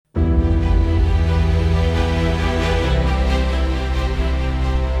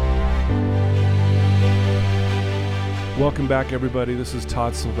welcome back, everybody. This is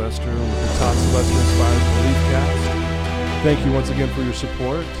Todd Sylvester with the Todd Sylvester Inspires Belief Cast. Thank you once again for your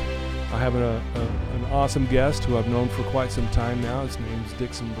support. I have an awesome guest who I've known for quite some time now. His name's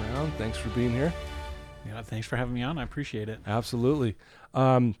Dixon Brown. Thanks for being here. Yeah, thanks for having me on. I appreciate it. Absolutely.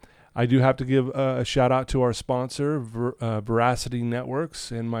 I do have to give a shout out to our sponsor, Veracity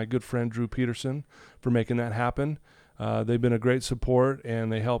Networks, and my good friend Drew Peterson for making that happen. They've been a great support,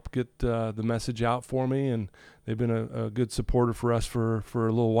 and they help get the message out for me, and they've been a good supporter for us for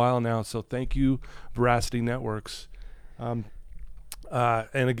a little while now. So thank you, Veracity Networks. And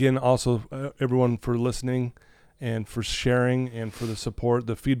again, also everyone for listening and for sharing and for the support.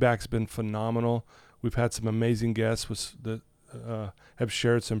 The feedback's been phenomenal. We've had some amazing guests that have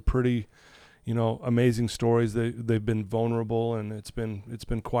shared some pretty, amazing stories. They've been vulnerable, and it's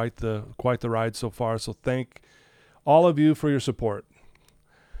been quite the ride so far. So thank all of you for your support.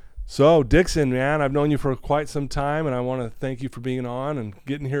 So Dixon, man, I've known you for quite some time, and I want to thank you for being on and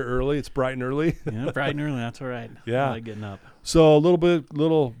getting here early. It's bright and early. Yeah, bright and early. That's all right. Yeah, I like getting up. So a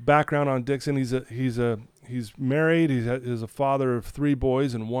little background on Dixon. He's married. He's a father of 3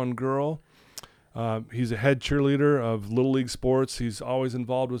 boys and 1 girl. He's a head cheerleader of Little League sports. He's always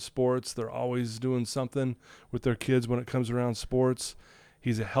involved with sports. They're always doing something with their kids when it comes around sports.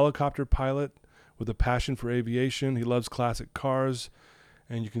 He's a helicopter pilot with a passion for aviation. He loves classic cars.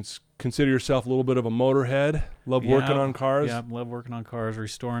 And you can consider yourself a little bit of a motorhead. Love working on cars. Yeah, love working on cars.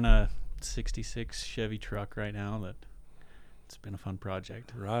 Restoring a 66 Chevy truck right now. It's been a fun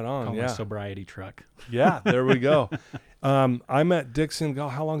project. Right on, Call yeah. my sobriety truck. Yeah, there we go. I met Dixon,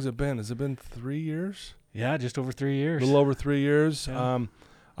 how long has it been? Has it been 3 years? Yeah, just over 3 years. A little over 3 years. Yeah.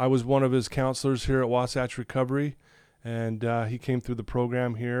 I was one of his counselors here at Wasatch Recovery, and he came through the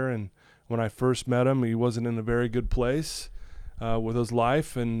program here. And when I first met him, he wasn't in a very good place with his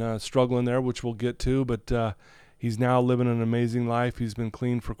life and struggling there, which we'll get to. But he's now living an amazing life. He's been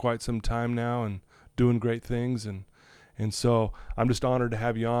clean for quite some time now and doing great things. And so I'm just honored to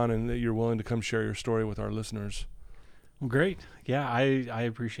have you on and that you're willing to come share your story with our listeners. Well, great. Yeah, I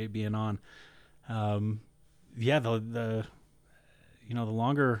appreciate being on. The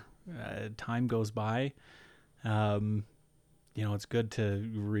longer time goes by, it's good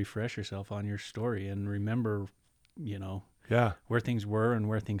to refresh yourself on your story and remember, where things were and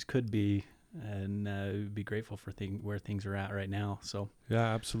where things could be, and be grateful for where things are at right now. So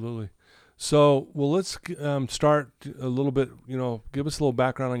yeah, absolutely. So, well, let's start a little bit, give us a little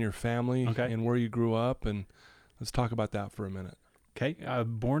background on your family and where you grew up, and let's talk about that for a minute. Okay.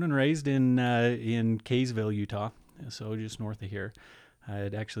 Born and raised in Kaysville, Utah, so just north of here.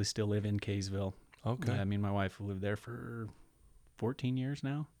 I'd actually still live in Kaysville. Okay. Me and my wife have lived there for 14 years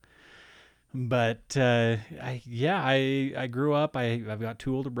now. But I grew up. I've got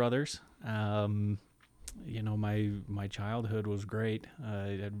 2 older brothers. My childhood was great.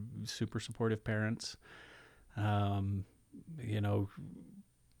 I had super supportive parents. As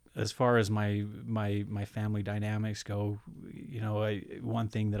far as my family dynamics go, one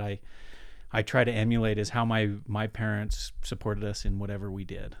thing that I try to emulate is how my parents supported us in whatever we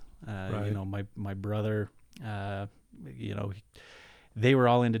did. Right. My brother, they were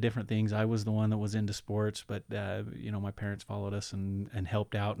all into different things. I was the one that was into sports, but my parents followed us and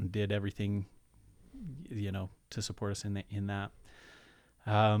helped out and did everything, to support us in that.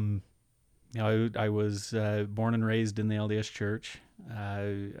 I was born and raised in the LDS Church.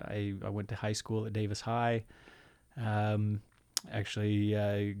 I went to high school at Davis High.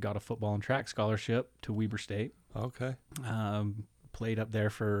 Actually, got a football and track scholarship to Weber State. Okay. Played up there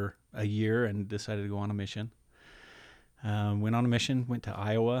for a year and decided to go on a mission. Went on a mission. Went to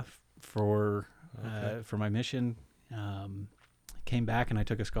Iowa for my mission. Came back and I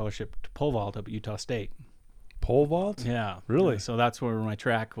took a scholarship to pole vault up at Utah State. Pole vault? Yeah. Really? So that's where my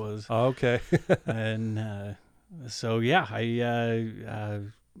track was. Oh, okay. And I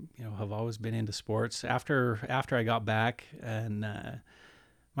have always been into sports. After I got back, and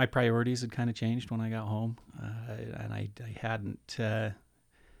my priorities had kind of changed when I got home, and I hadn't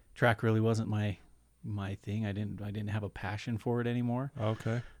track really wasn't my thing. I didn't have a passion for it anymore.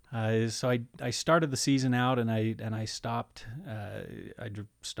 Okay. So I started the season out, and I stopped. I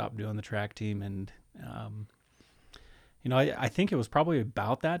stopped doing the track team, and I think it was probably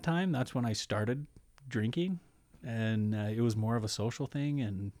about that time. That's when I started drinking, and it was more of a social thing,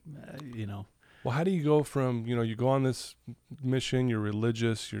 and Well, how do you go from, you go on this mission, you're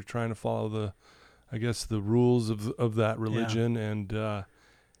religious, you're trying to follow the rules of that religion, and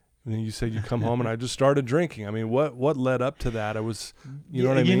then you said you come home and I just started drinking. I mean, what led up to that? I was, you know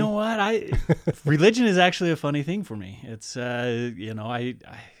what I mean? You know what? Religion is actually a funny thing for me. It's, I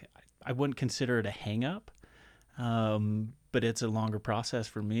wouldn't consider it a hang up. But it's a longer process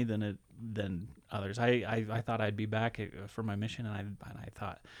for me than others. I thought I'd be back for my mission, and I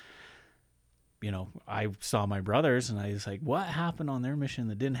thought, I saw my brothers, and I was like, what happened on their mission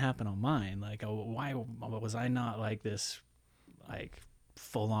that didn't happen on mine? Like, why was I not like this, like,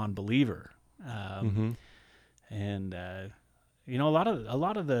 full on believer? And a lot of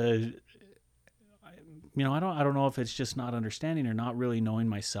the, I don't know if it's just not understanding or not really knowing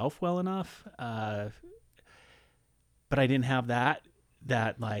myself well enough. But I didn't have that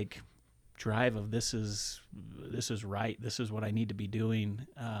like drive of this is right. This is what I need to be doing.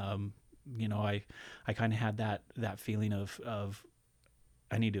 I kind of had that feeling of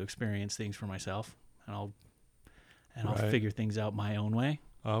I need to experience things for myself, and I'll figure things out my own way.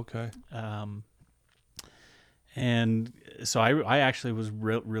 Okay. And so I actually was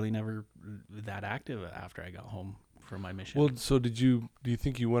really never that active after I got home from my mission. Well, so do you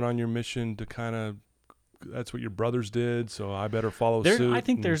think you went on your mission to kind of, that's what your brothers did, so I better follow suit? I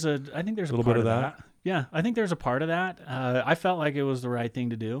think there's a little bit of that. Yeah, I think there's a part of that. I felt like it was the right thing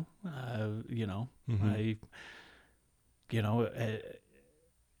to do.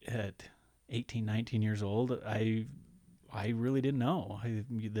 At 18, 19 years old, I really didn't know.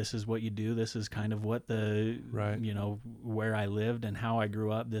 This is what you do. This is kind of what where I lived and how I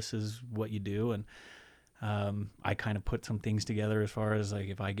grew up. This is what you do. And I kind of put some things together as far as like,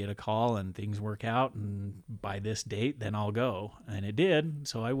 if I get a call and things work out and by this date, then I'll go. And it did.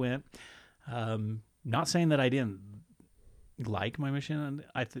 So I went. Not saying that I didn't like my mission.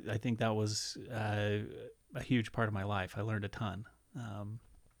 I think that was a huge part of my life. I learned a ton on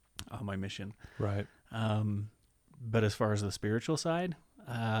my mission. Right. But as far as the spiritual side,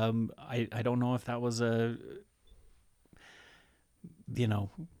 I don't know if that was I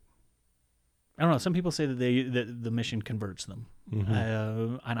don't know. Some people say that the mission converts them,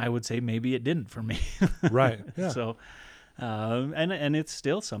 and I would say maybe it didn't for me. Right. Yeah. So, and it's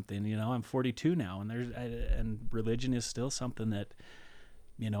still something. I'm 42 now, and religion is still something that,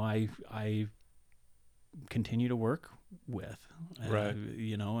 I continue to work with, right.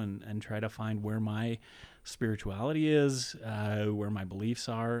 And try to find where my spirituality is, where my beliefs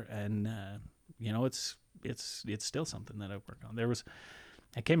are, and it's still something that I've worked on.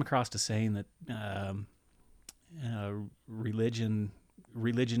 I came across a saying that religion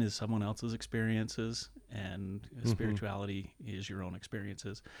is someone else's experiences, and spirituality is your own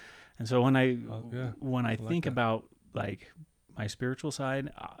experiences. And so when I think about like my spiritual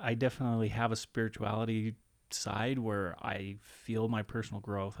side, I definitely have a spirituality side where I feel my personal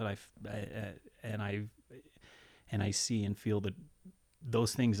growth, and I see and feel that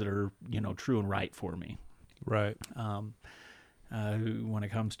those things that are true and right for me. Right. When it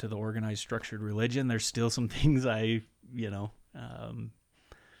comes to the organized, structured religion, there's still some things I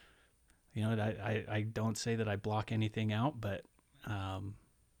don't say that I block anything out, but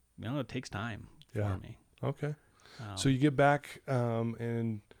it takes time for me. Okay. So you get back,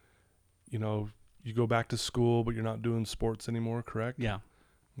 and you go back to school, but you're not doing sports anymore, correct? Yeah.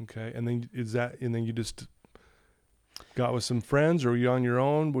 Okay. And then you just got with some friends, or were you on your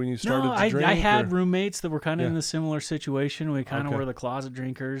own when you started to drink? I had roommates that were kind of in a similar situation. We kind of were the closet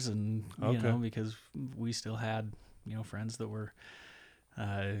drinkers, and because we still had friends that were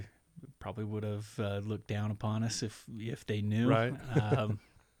probably would have looked down upon us if they knew. Right.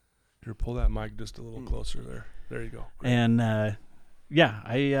 Here, pull that mic just a little closer there. There you go. Great. And I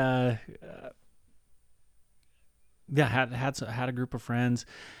had a group of friends.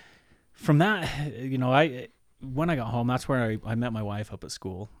 From that, when I got home, that's where I met my wife up at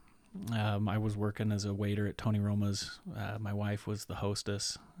school. I was working as a waiter at Tony Roma's. My wife was the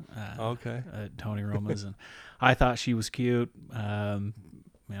hostess at Tony Roma's, and I thought she was cute. Come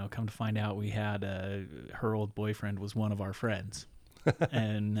to find out, we had her old boyfriend was one of our friends,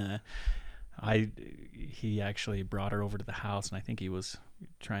 and he actually brought her over to the house, and I think he was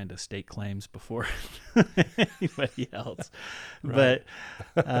trying to stake claims before anybody else. Right.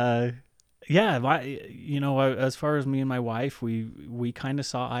 But as far as me and my wife, we kind of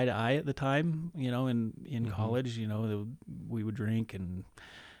saw eye to eye at the time. In college, we would drink, and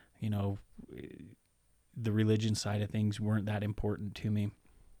the religion side of things weren't that important to me.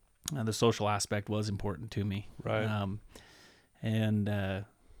 The social aspect was important to me. Right.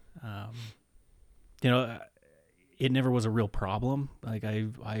 It never was a real problem. Like I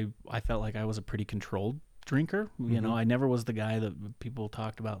felt like I was a pretty controlled drinker. I never was the guy that people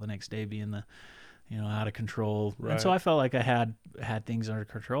talked about the next day being the, out of control. Right. And so I felt like I had things under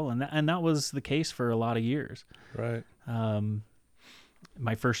control, and that was the case for a lot of years. Right.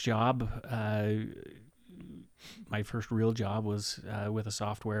 My first job, my first real job was with a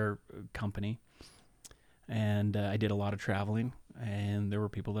software company. and I did a lot of traveling, and there were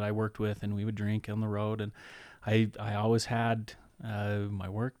people that I worked with, and we would drink on the road, and I always had my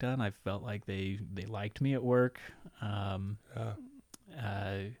work done. I felt like they liked me at work.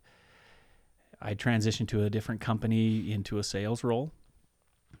 I transitioned to a different company into a sales role,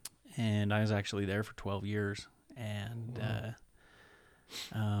 and I was actually there for 12 years. And,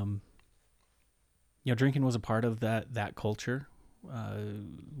 drinking was a part of that culture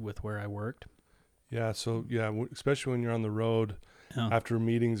with where I worked. Yeah. So, especially when you're on the road, after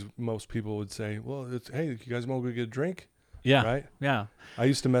meetings, most people would say, well, hey, you guys want to go get a drink? Yeah. Right? Yeah. I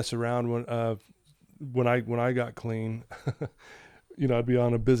used to mess around when I got clean. I'd be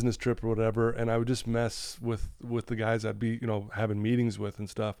on a business trip or whatever, and I would just mess with the guys I'd be, having meetings with and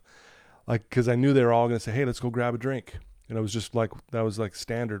stuff. Like, because I knew they were all going to say, hey, let's go grab a drink. And it was just like, that was like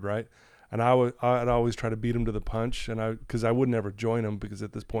standard, right? And I'd always try to beat them to the punch, because I would never join them, because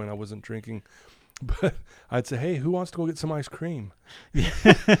at this point I wasn't drinking. But I'd say, hey, who wants to go get some ice cream?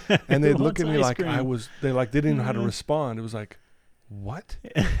 And they'd look at me like they didn't know how to respond. It was like, what?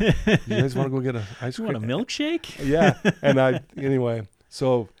 You guys want to go get an ice cream? You want a milkshake? Yeah. And anyway,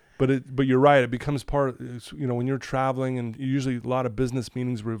 so, but you're right. It becomes part of, when you're traveling, and usually a lot of business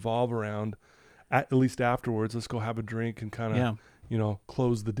meetings revolve around, at least afterwards, let's go have a drink and kind of,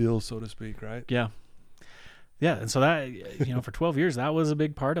 close the deal, so to speak. Right. Yeah. Yeah. And so that, for 12 years, that was a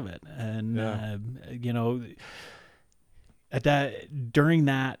big part of it. And, during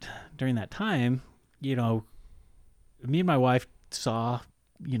that time, me and my wife saw,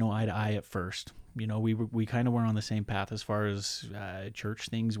 eye to eye at first. We kind of were on the same path as far as church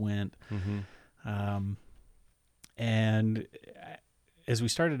things went. Mm-hmm. And as we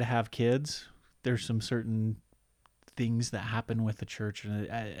started to have kids, there's some certain things that happen with the church,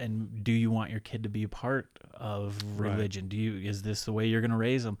 and do you want your kid to be a part of religion? Right. Is this the way you're going to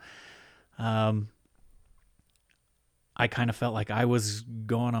raise them? I kind of felt like I was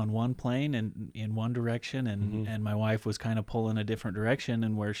going on one plane and in one direction, and my wife was kind of pulling a different direction,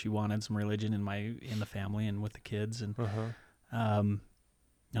 and where she wanted some religion in the family and with the kids, and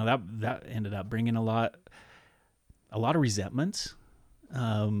that ended up bringing a lot of resentments,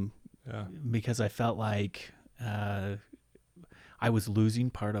 because I felt like I was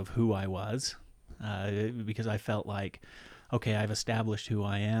losing part of who I was, because I felt like, okay, I've established who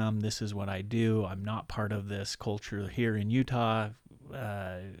I am. This is what I do. I'm not part of this culture here in Utah, as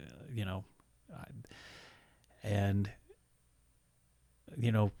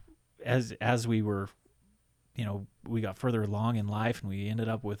we were, we got further along in life, and we ended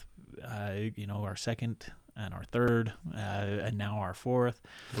up with, our second and our third, and now our fourth.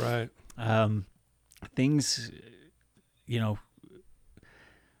 Right. Things,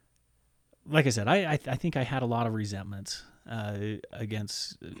 like I said, I think I had a lot of resentments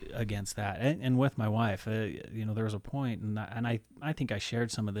against that, and with my wife, there was a point, and I think I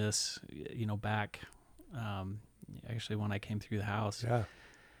shared some of this, back, actually when I came through the house,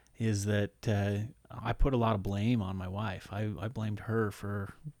 is that I put a lot of blame on my wife. I blamed her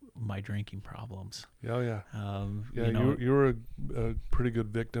for my drinking problems. Oh yeah. You were a pretty good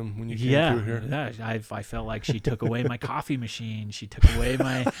victim when you came through here. Yeah, I felt like she took away my coffee machine. She took away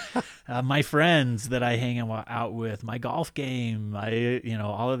my my friends that I hang out with, my golf game.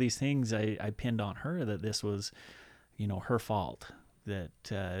 All of these things I pinned on her, that this was, her fault. That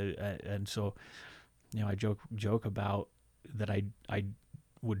and so, I joke about that I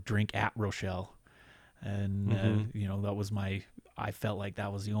would drink at Rochelle, and that was I felt like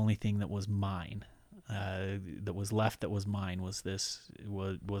that was the only thing that was mine, that was left that was mine,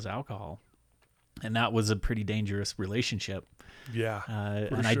 was alcohol, and that was a pretty dangerous relationship. Yeah,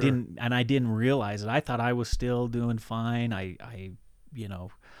 and sure. I didn't realize it. I thought I was still doing fine. I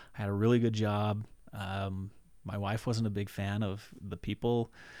had a really good job. My wife wasn't a big fan of the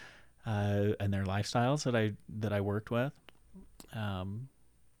people and their lifestyles that I worked with, and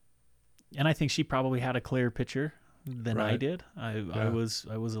I think she probably had a clearer picture than I did. I was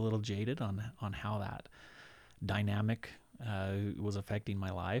a little jaded on how that dynamic was affecting my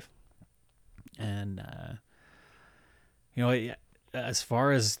life, and as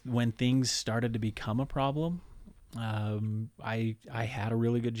far as when things started to become a problem, I had a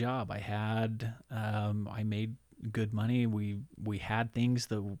really good job. I made good money. We had things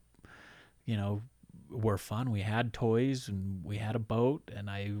that were fun. We had toys, and we had a boat, and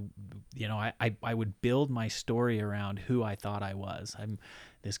I would build my story around who I thought I was. I'm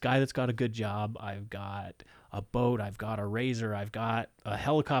this guy that's got a good job. I've got a boat. I've got a razor. I've got a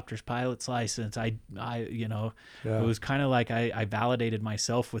helicopter's pilot's license. It was kind of like I validated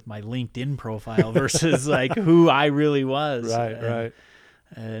myself with my LinkedIn profile versus like who I really was. Right.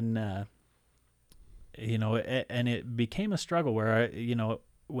 And and it became a struggle where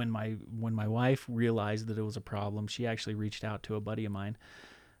when my wife realized that it was a problem, she actually reached out to a buddy of mine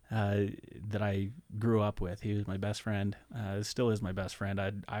that I grew up with. He was my best friend, still is my best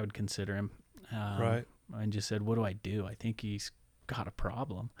friend. I would consider him. Right. And just said, what do I do? I think he's got a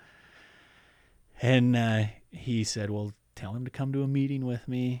problem. And he said, well, tell him to come to a meeting with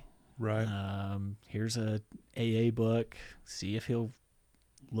me. Right. Here's a AA book. See if he'll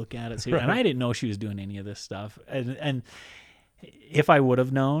look at it. See. Right. And I didn't know she was doing any of this stuff. And if I would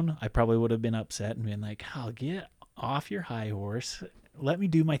have known, I probably would have been upset and been like, oh, get off your high horse. Let me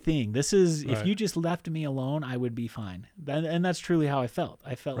do my thing. This is, Right. if you just left me alone, I would be fine. And that's truly how I felt.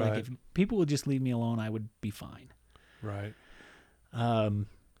 I felt Right. like if people would just leave me alone, I would be fine. Right.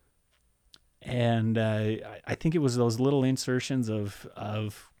 And I think it was those little insertions of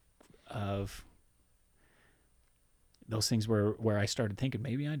those things where I started thinking,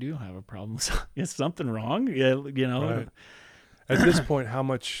 maybe I do have a problem. Is something wrong? Yeah, Right. At this point, how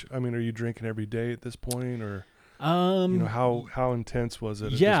much, are you drinking every day at this point, or, how intense was it?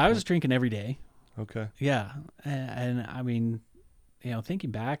 At this I was point? drinking every day. Okay. Yeah. And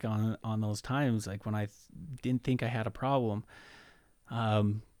thinking back on those times, like when I didn't think I had a problem,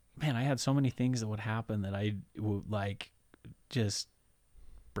 man, I had so many things that would happen that I would like just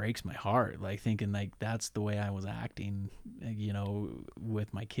breaks my heart. Like thinking like that's the way I was acting,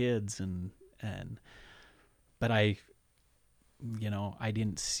 with my kids but I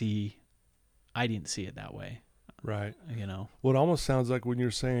didn't see it that way. Right. Well, it almost sounds like when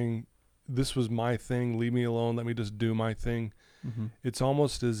you're saying this was my thing, leave me alone, let me just do my thing. mm-hmm. It's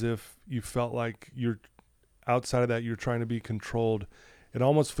almost as if you felt like you're outside of that, you're trying to be controlled. It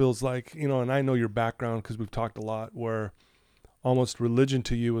almost feels like, and I know your background because we've talked a lot, where almost religion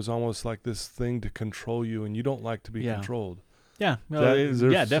to you is almost like this thing to control you, and you don't like to be controlled. Yeah. Is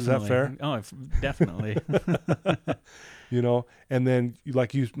Definitely. that fair? Oh, definitely. And then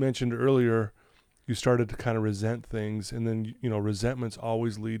like you mentioned earlier, you started to kind of resent things, and then, resentments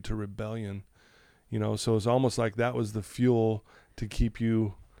always lead to rebellion, so it's almost like that was the fuel to keep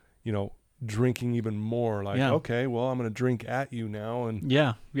you, drinking even more. Like, okay, well, I'm going to drink at you now. And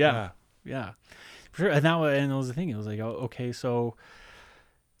yeah. For sure. And that was the thing. It was like, oh, okay, so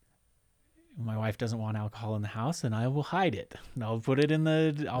my wife doesn't want alcohol in the house, and I will hide it. I'll put it in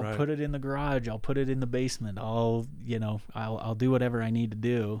Right. put it in the garage. I'll put it in the basement. I'll do whatever I need to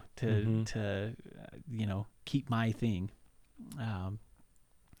do to, Mhm. to keep my thing. And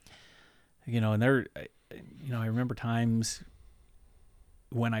there, I remember times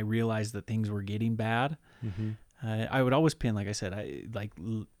when I realized that things were getting bad. Mhm. I would always pin, like I said,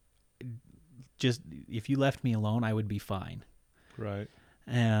 just if you left me alone, I would be fine. Right.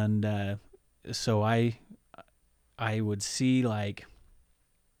 And so I would see like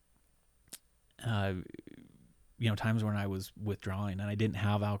times when I was withdrawing and I didn't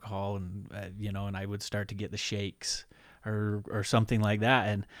have alcohol, and and I would start to get the shakes or something like that,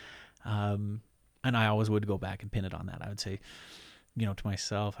 and I always would go back and pin it on that. I would say, to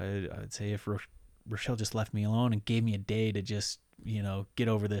myself, I would say, if Rochelle just left me alone and gave me a day to just get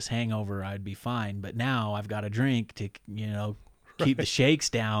over this hangover, I'd be fine. But now I've got a drink to keep the shakes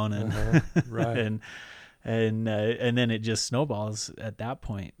down, and Right. and then it just snowballs at that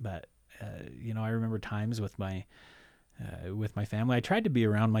point. But I remember times with my family, I tried to be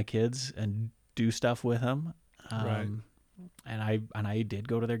around my kids and do stuff with them. Right. And I did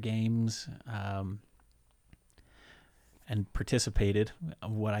go to their games, and participated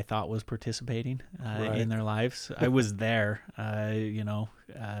what I thought was participating Right. in their lives. I was there,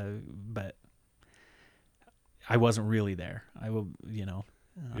 but I wasn't really there. I will,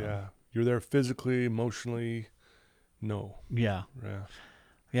 Yeah. You're there physically, emotionally. No. Yeah. Yeah.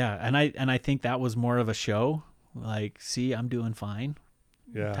 Yeah. And I think that was more of a show, like, see, I'm doing fine,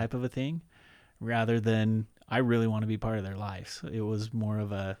 Yeah. type of a thing, rather than I really want to be part of their lives. It was more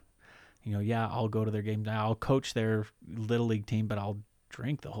of a, I'll go to their games. I'll coach their little league team, but I'll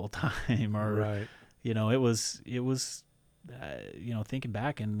drink the whole time. Or, Right. it was, thinking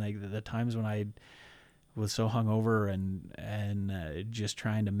back and like the times when I was so hungover and just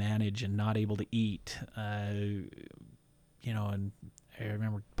trying to manage and not able to eat, and I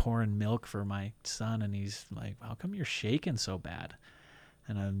remember pouring milk for my son, and he's like, how come you're shaking so bad?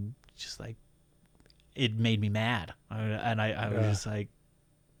 And I'm just like, it made me mad. I was just like,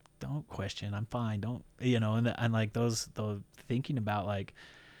 don't question, I'm fine. Don't, and like the thinking about like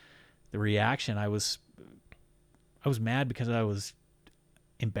the reaction, I was mad because I was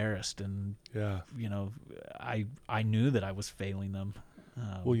embarrassed, and Yeah. I knew that I was failing them.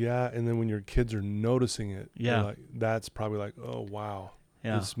 Well, yeah. And then when your kids are noticing it, Yeah. that's probably like, oh, wow.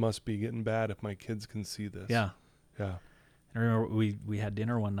 Yeah. This must be getting bad if my kids can see this. Yeah. Yeah. I remember we had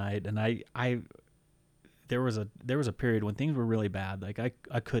dinner one night, and there was a period when things were really bad. Like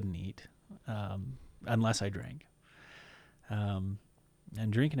I couldn't eat unless I drank. And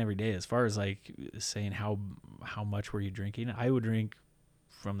drinking every day, as far as like saying how much were you drinking, I would drink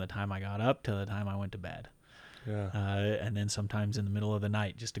from the time I got up to the time I went to bed. Yeah. And then sometimes in the middle of the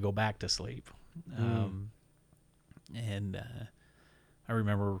night just to go back to sleep. And I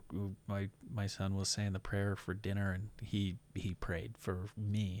remember my son was saying the prayer for dinner, and he prayed for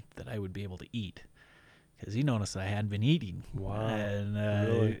me that I would be able to eat, because he noticed that I hadn't been eating. Wow. And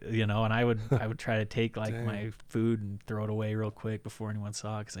Really? and I would try to take like Dang. my food and throw it away real quick before anyone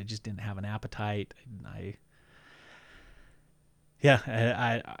saw it, because I just didn't have an appetite.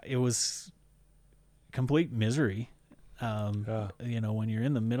 And it was complete misery. When you're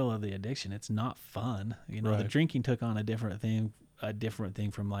in the middle of the addiction, it's not fun. The Right. drinking took on a different thing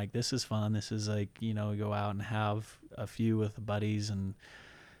from like, this is fun. This is like, go out and have a few with the buddies, and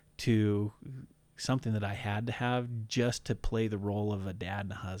to something that I had to have just to play the role of a dad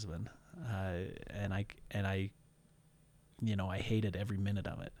and a husband. And I hated every minute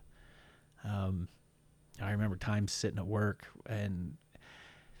of it. I remember times sitting at work, and,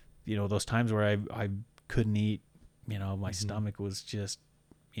 those times where I couldn't eat, my stomach was just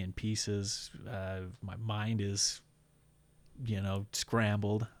in pieces. My mind is,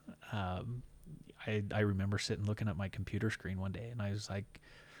 scrambled. I remember sitting looking at my computer screen one day, and I was like,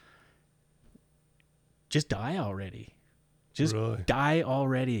 just die already. Just Really? die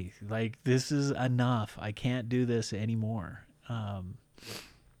already. Like, this is enough. I can't do this anymore.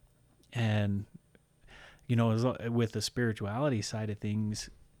 And, with the spirituality side of things,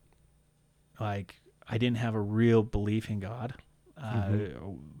 like, I didn't have a real belief in God.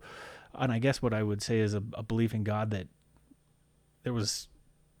 And I guess what I would say is a belief in God that there was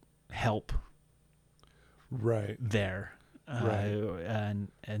help Right. there. Right.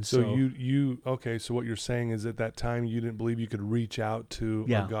 And So you okay, so what you're saying is at that time you didn't believe you could reach out to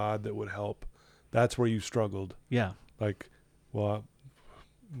Yeah. a God that would help. That's where you struggled. yeah, Like, well,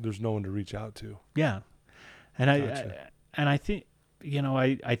 there's no one to reach out to. yeah. And Gotcha. I think,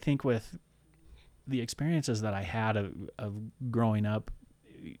 I think with the experiences that I had of growing up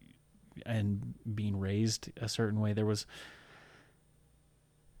and being raised a certain way, there was,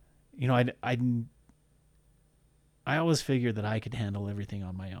 I always figured that I could handle everything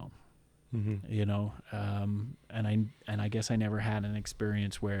on my own, and I guess I never had an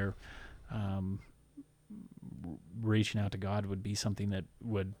experience where reaching out to God would be something that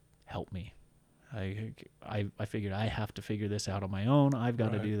would help me. I figured I have to figure this out on my own. I've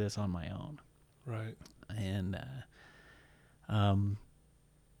got to Right. do this on my own. Right. And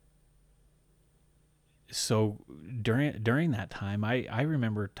so during that time, I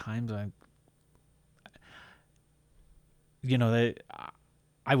remember times I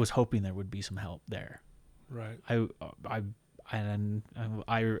was hoping there would be some help there. Right. One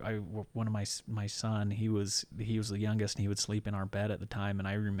of my son, he was the youngest, and he would sleep in our bed at the time, and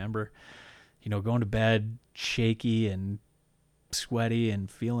I remember, going to bed shaky and sweaty and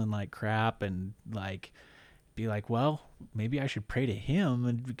feeling like crap, and like be like, well, maybe I should pray to him,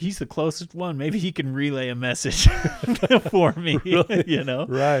 and he's the closest one. Maybe he can relay a message for me. Really?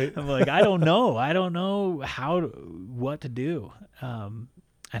 Right. I'm like, I don't know what to do, and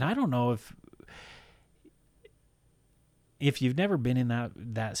I don't know if you've never been in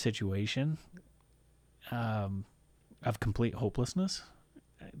that situation of complete hopelessness,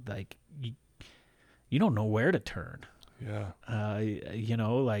 like you don't know where to turn. Yeah.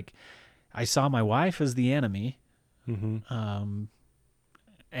 Like, I saw my wife as the enemy, Mm-hmm.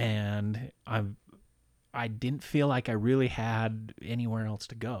 and I didn't feel like I really had anywhere else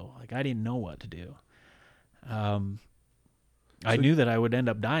to go. Like, I didn't know what to do. I knew that I would end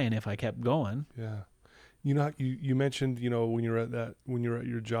up dying if I kept going. Yeah. You mentioned, when you're at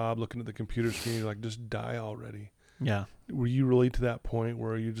your job looking at the computer screen, you're like, just die already. Yeah. Were you really to that point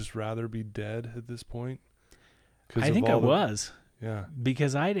where you just rather be dead at this point? I think I was. Yeah.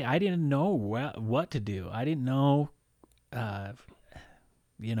 Because I didn't know what to do. I didn't know, the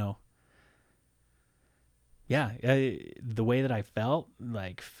way that I felt,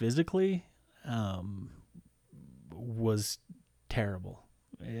 like, physically, was terrible.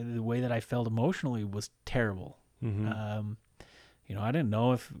 The way that I felt emotionally was terrible. Mm-hmm. I didn't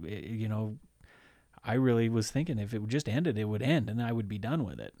know if, I really was thinking if it just ended, it would end, and I would be done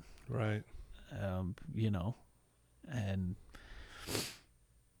with it. Right. And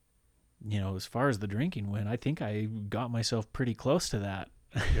as far as the drinking went, I think I got myself pretty close to that.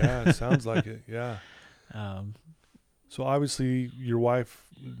 Yeah, it sounds like it. Yeah. So obviously your wife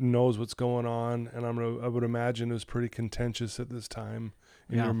knows what's going on, and I would imagine it was pretty contentious at this time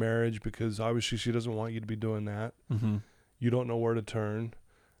in Yeah. your marriage, because obviously she doesn't want you to be doing that. Mm-hmm. You don't know where to turn,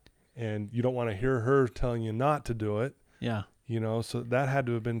 and you don't want to hear her telling you not to do it, Yeah. so that had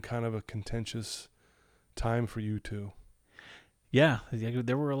to have been kind of a contentious time for you two. Yeah,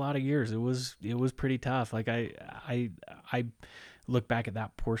 there were a lot of years. It was pretty tough. Like I look back at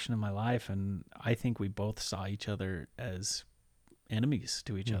that portion of my life, and I think we both saw each other as enemies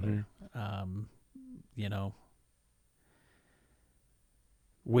to each other. You know,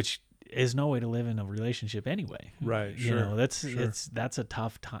 which is no way to live in a relationship anyway. Right. You Sure. know, that's Sure. that's a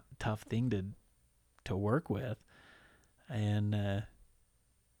tough thing to work with, and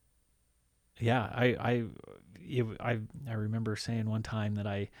yeah, I remember saying one time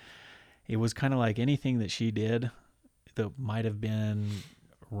that it was kind of like anything that she did that might have been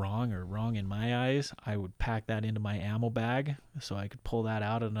wrong in my eyes, I would pack that into my ammo bag so I could pull that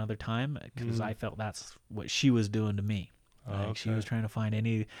out at another time, because I felt that's what she was doing to me. Like she was trying to find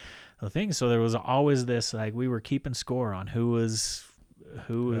any things. So there was always this, like, we were keeping score on who was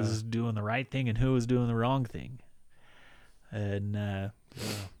doing the right thing and who was doing the wrong thing. And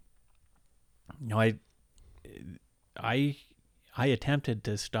I attempted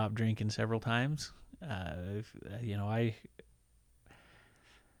to stop drinking several times.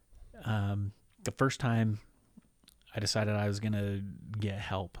 The first time I decided I was gonna get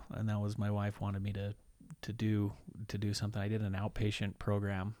help, and that was my wife wanted me to do something. I did an outpatient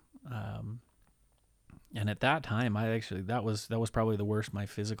program, and at that time, that was probably the worst my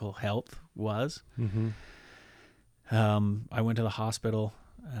physical health was. Mm-hmm. I went to the hospital.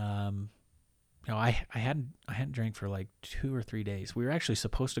 I hadn't drank for like 2 or 3 days. We were actually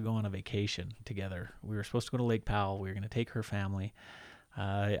supposed to go on a vacation together. We were supposed to go to Lake Powell. We were going to take her family.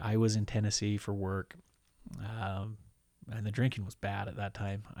 I was in Tennessee for work, and the drinking was bad at that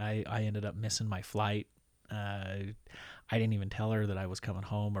time. I ended up missing my flight. I didn't even tell her that I was coming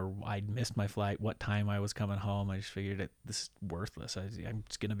home, or I'd missed my flight, what time I was coming home. I just figured this is worthless. I'm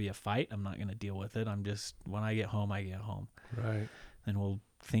just going to be a fight. I'm not going to deal with it. When I get home, I get home. Right. And we'll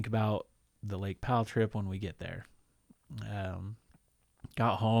think about the Lake Powell trip when we get there.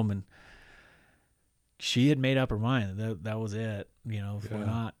 Got home, and she had made up her mind that was it. If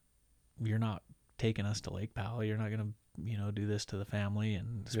you're not taking us to Lake Powell, you're not going to, do this to the family,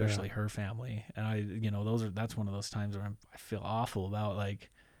 and especially her family. And that's one of those times where I feel awful about, like,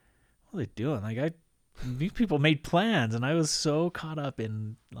 what are they doing? Like, these people made plans, and I was so caught up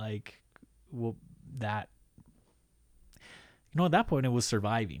in, like, that, at that point it was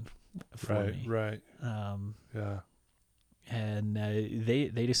surviving for me. Right. And they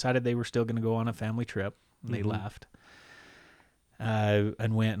decided they were still going to go on a family trip. They left,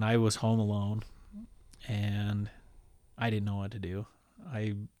 and went, and I was home alone, and I didn't know what to do.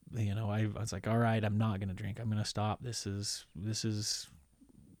 I was like, all right, I'm not going to drink. I'm going to stop. This is,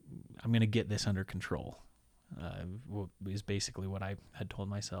 I'm going to get this under control. Is basically what I had told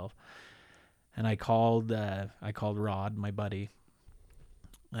myself. And I called Rod, my buddy,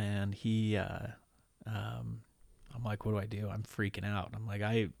 and he, I'm like, what do I do? I'm freaking out. I'm like,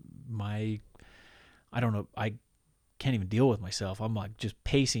 I don't know. I can't even deal with myself. I'm like just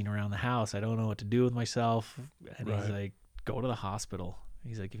pacing around the house. I don't know what to do with myself. And he's like, go to the hospital.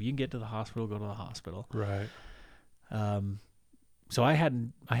 He's like, if you can get to the hospital, go to the hospital. Right. So I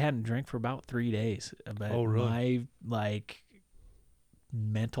hadn't drank for about 3 days, but my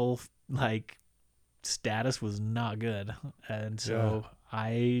mental status was not good. And so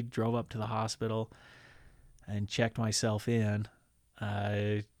I drove up to the hospital and checked myself in,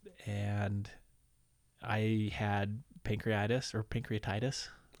 and I had pancreatitis.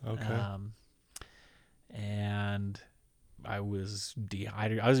 Okay. And I was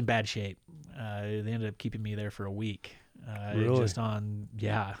dehydrated. I was in bad shape. They ended up keeping me there for a week. Really? Just on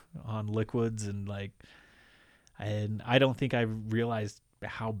liquids, and and I don't think I realized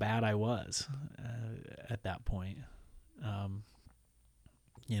how bad I was at that point.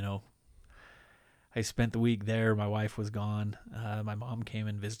 I spent the week there. My wife was gone. My mom came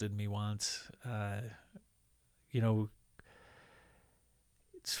and visited me once.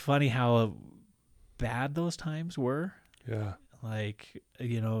 It's funny how bad those times were. Yeah. Like,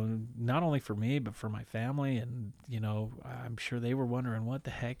 not only for me, but for my family. And, I'm sure they were wondering, what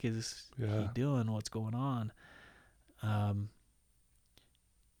the heck is he doing? What's going on?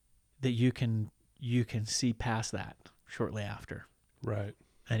 That you can see past that shortly after. Right.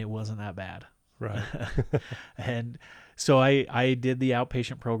 And it wasn't that bad. Right. And so I did the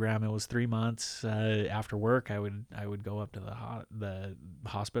outpatient program. It was 3 months. After work, I would go up to the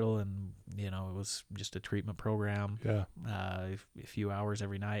hospital, and It was just a treatment program, Yeah. a few hours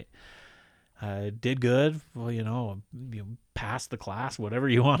every night. Did good. Well, you passed the class, whatever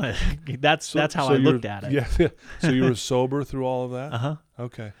you want to. That's how I looked at it. Yeah, yeah. So you were sober through all of that? Uh-huh.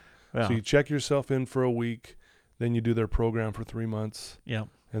 Okay. Yeah. So you check yourself in for a week, then you do their program for 3 months, Yeah.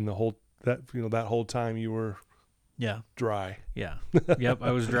 and that whole time you were Yeah. dry. Yeah. Yep.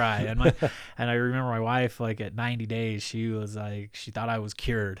 I was dry. And I remember my wife, like at 90 days, she was like, she thought I was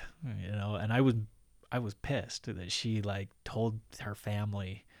cured, and I was pissed that she like told her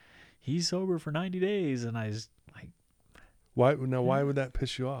family he's sober for 90 days. And I was like, Why would that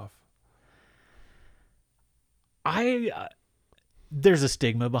piss you off? There's a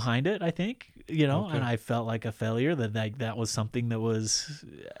stigma behind it, I think, Okay. and I felt like a failure that was something that was,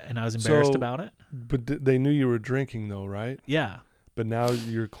 and I was embarrassed about it. But they knew you were drinking though, right? Yeah. But now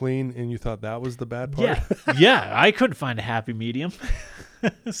you're clean and you thought that was the bad part? Yeah. Yeah. I couldn't find a happy medium.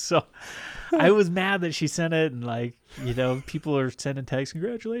 So I was mad that she sent it, and like, people are sending texts,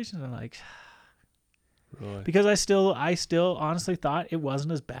 congratulations. I'm like, Really? because I still honestly thought it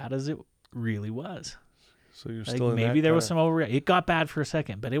wasn't as bad as it really was. So you're Like still in maybe that there was some overreaction. It got bad for a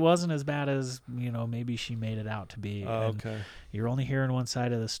second, but it wasn't as bad as maybe she made it out to be. Oh, And okay. you're only hearing one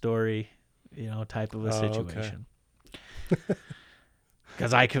side of the story, type of a situation.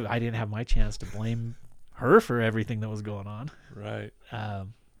 Because I didn't have my chance to blame her for everything that was going on. Right.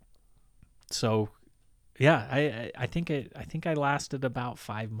 So, yeah, I think I lasted about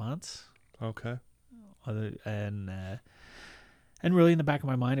 5 months. Okay. And really in the back of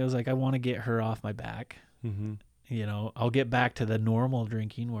my mind, it was like, I want to get her off my back. Mm-hmm. I'll get back to the normal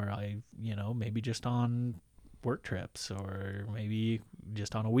drinking where I, maybe just on work trips or maybe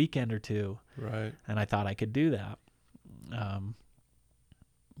just on a weekend or two. Right. And I thought I could do that.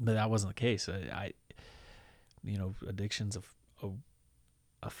 But that wasn't the case. Addiction's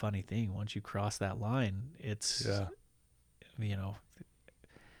a funny thing. Once you cross that line, it's,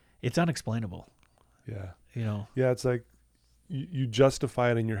 it's unexplainable. Yeah. Yeah. It's like you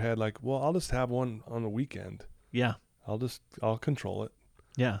justify it in your head. Like, well, I'll just have one on the weekend. Yeah. I'll control it.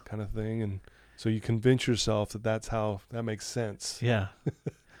 Yeah. Kind of thing. And so you convince yourself that makes sense. Yeah.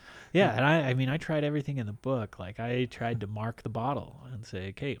 Yeah. And I tried everything in the book. Like I tried to mark the bottle and say,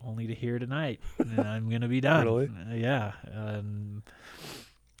 okay, only to here tonight and I'm going to be done. Really? Yeah.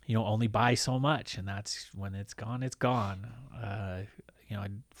 Only buy so much. And that's when it's gone, it's gone.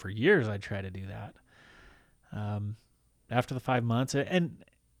 For years I tried to do that. After the 5 months, and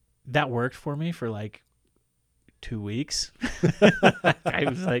that worked for me for like 2 weeks. I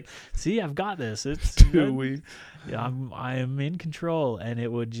was like, see, I've got this. It's 2 weeks. Yeah, I am in control, and it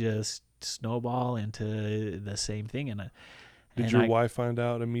would just snowball into the same thing. Did your wife find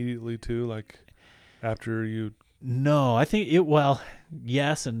out immediately too? Like after you? No, I think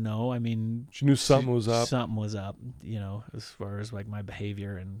yes and no. I mean, she knew something was up. Something was up, as far as like my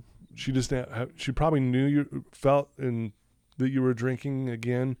behavior, and she probably knew felt that you were drinking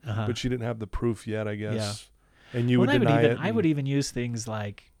again, but she didn't have the proof yet, I guess. Yeah. And you would deny it. I would even use things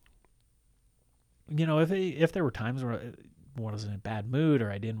like, if there were times where I was in a bad mood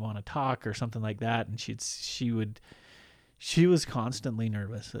or I didn't want to talk or something like that, and she was constantly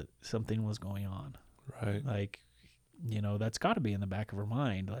nervous that something was going on. Right. Like, that's got to be in the back of her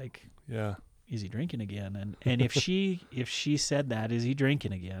mind. Like, yeah, is he drinking again? And if she said that, is he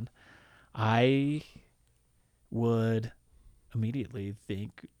drinking again? I would immediately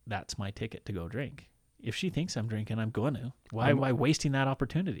think that's my ticket to go drink. If she thinks I'm drinking, I'm going to. Why wasting that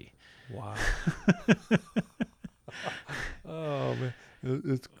opportunity? Wow. Oh man,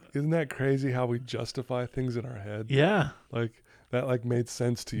 isn't that crazy how we justify things in our head? Yeah, like that, like made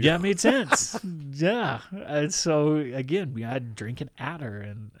sense to you. Yeah, it made sense. Yeah, and so again, we had drinking at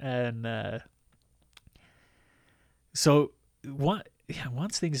her, and so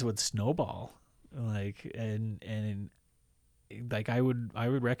once things would snowball, like and like I would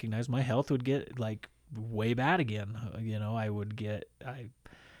recognize my health would get like way bad again. I'd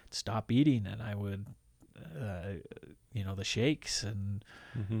stop eating, and I would, the shakes, and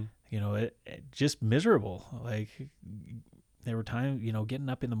it just miserable. Like there were times, getting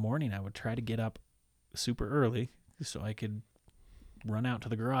up in the morning, I would try to get up super early so I could run out to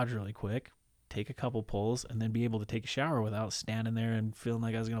the garage really quick, take a couple pulls, and then be able to take a shower without standing there and feeling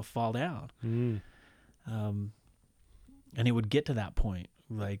like I was going to fall down. And it would get to that point,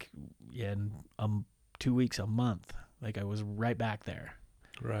 like in 2 weeks, a month, like I was right back there.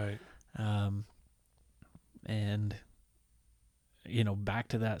 Right. And back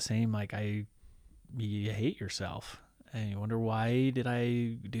to that same, like you hate yourself and you wonder, why did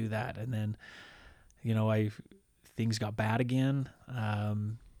I do that? And then, things got bad again.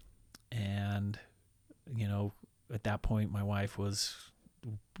 And at that point my wife was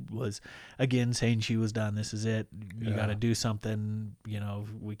again saying she was done. This is it. You got to do something.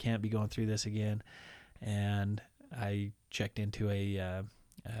 We can't be going through this again. And I checked into a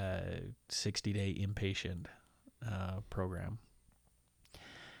 60-day inpatient program.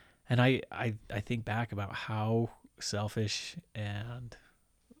 And I think back about how selfish and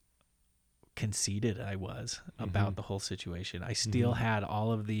conceited I was about the whole situation. I still had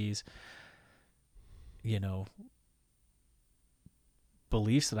all of these,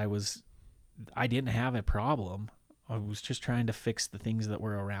 beliefs that I didn't have a problem. I was just trying to fix the things that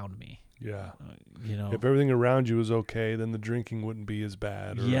were around me. Yeah. If everything around you was okay, then the drinking wouldn't be as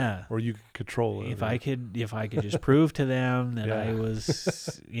bad. Or you could control it. If I could just prove to them that I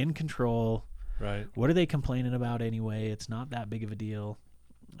was in control. Right. What are they complaining about anyway? It's not that big of a deal.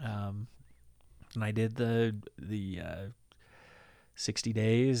 And I did the 60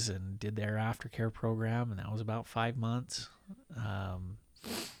 days and did their aftercare program, and that was about 5 months.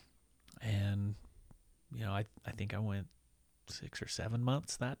 And I think I went 6 or 7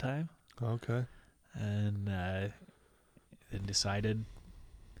 months that time. Okay. And then decided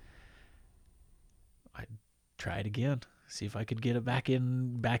I'd try it again, see if I could get it back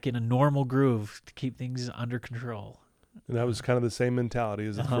in a normal groove to keep things under control. And that was kind of the same mentality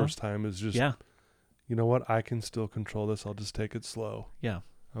as the first time. Is just, you know what? I can still control this. I'll just take it slow. Yeah.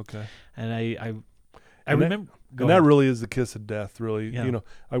 Okay. And I remember. That really is the kiss of death. Really, Yeah.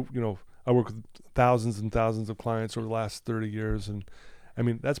 I work with thousands and thousands of clients over the last 30 years, and I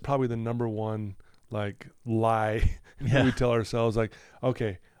mean that's probably the number one lie that we tell ourselves. Like,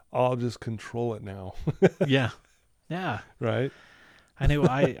 okay, I'll just control it now. Yeah. Right. I know.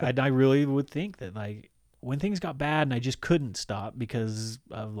 I really would think that when things got bad and I just couldn't stop because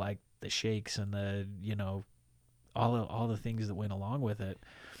of the shakes and the all the things that went along with it.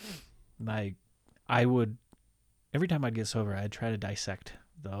 I would, every time I'd get sober, I'd try to dissect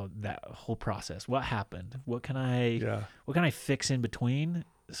that whole process. What happened? What can I fix in between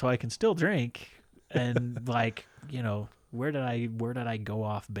so I can still drink? And where did I go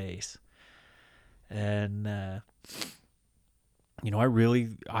off base? And I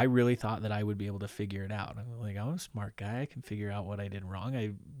really thought that I would be able to figure it out. I'm I'm a smart guy. I can figure out what I did wrong.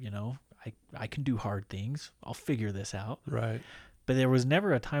 I can do hard things. I'll figure this out. Right. But there was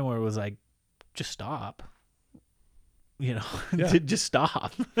never a time where it was just stop. Just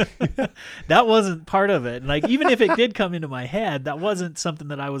stop. That wasn't part of it. And even if it did come into my head, that wasn't something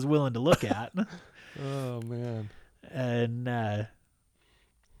that I was willing to look at. Oh man. And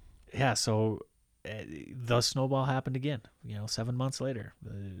so the snowball happened again. 7 months later,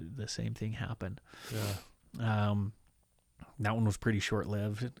 the same thing happened. Yeah. That one was pretty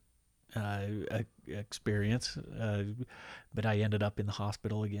short-lived experience, but I ended up in the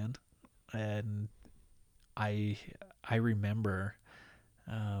hospital again, and I remember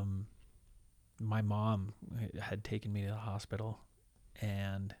my mom had taken me to the hospital,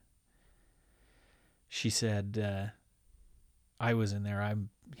 and she said I was in there. I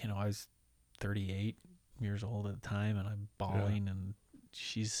was 38 years old at the time, and I'm bawling, and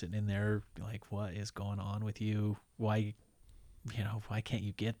she's sitting in there what is going on with you? Why can't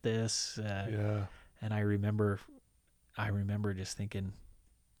you get this? And I remember just thinking,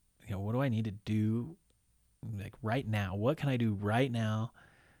 what do I need to do right now? What can I do right now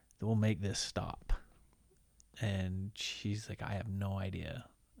that will make this stop? And she's like, I have no idea.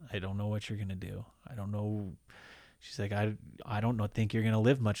 I don't know what you're going to do. I don't know. She's like, I don't think you're going to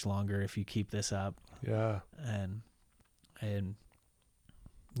live much longer if you keep this up. Yeah. And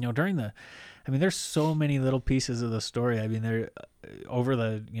there's so many little pieces of the story. I mean, there over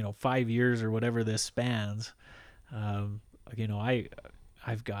the 5 years or whatever this spans, I've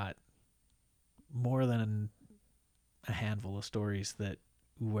got more than a handful of stories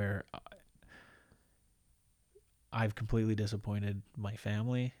where I've completely disappointed my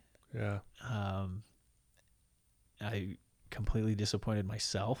family. Yeah. I completely disappointed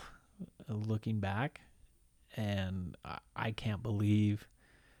myself looking back, and I can't believe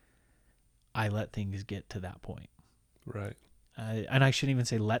I let things get to that point. Right. And I shouldn't even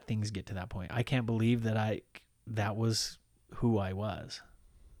say let things get to that point. I can't believe that was who I was,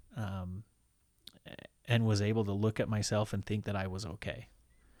 and was able to look at myself and think that I was okay.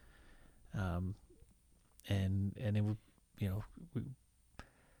 And it,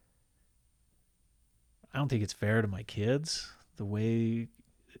 I don't think it's fair to my kids the way,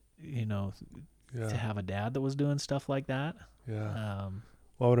 to have a dad that was doing stuff like that. Yeah.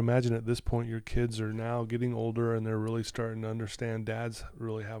 Well, I would imagine at this point your kids are now getting older and they're really starting to understand dad's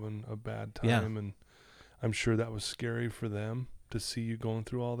really having a bad time. Yeah. And I'm sure that was scary for them to see you going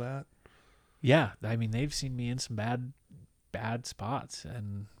through all that. Yeah, I mean, they've seen me in some bad spots,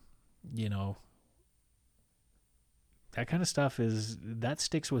 and you know, that kind of stuff that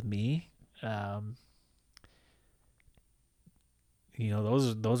sticks with me. Um,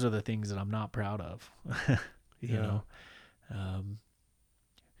 those are the things that I'm not proud of. you Yeah. know, um,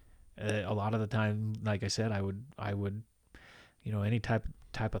 a lot of the time, like I said, I would, any type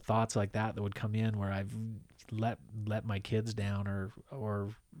of thoughts like that would come in where I've let my kids down, or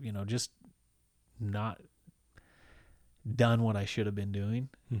just not done what I should have been doing.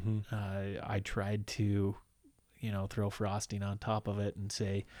 Mm-hmm. I tried to, throw frosting on top of it and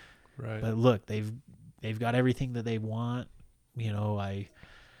say, Right. but look, they've got everything that they want.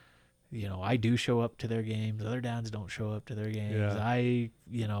 I do show up to their games. Other dads don't show up to their games. Yeah.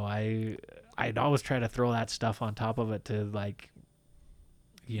 I'd always try to throw that stuff on top of it to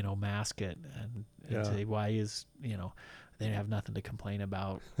mask it and say, why is, they have nothing to complain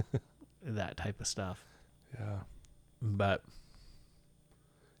about, that type of stuff. Yeah. But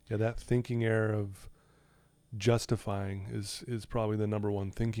Yeah, that thinking error of justifying is probably the number one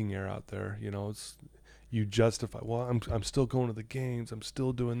thinking error out there. It's you justify. Well, I'm still going to the games. I'm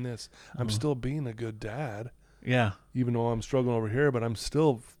still doing this. I'm still being a good dad. Yeah. Even though I'm struggling over here, but I'm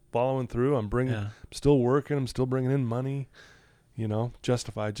still following through. I'm still working. I'm still bringing in money.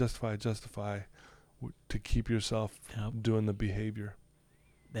 Justify to keep yourself doing the behavior.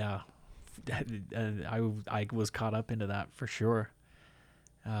 Yeah. I was caught up into that for sure.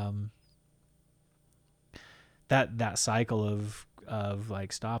 That cycle of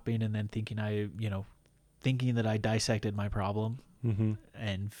like stopping and then thinking that I dissected my problem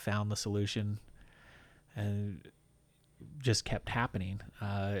and found the solution, and just kept happening.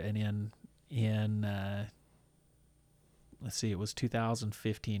 And in let's see, it was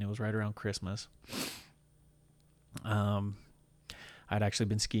 2015. It was right around Christmas. I'd actually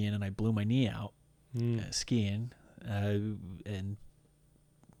been skiing and I blew my knee out skiing, and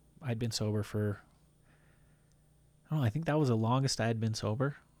I'd been sober for, I don't know, I think that was the longest I had been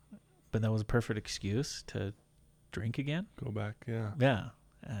sober, but that was a perfect excuse to drink again. Go back, yeah. Yeah,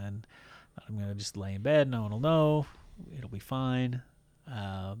 and I'm going to just lay in bed. No one will know. It'll be fine.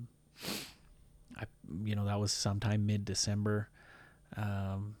 That was sometime mid-December.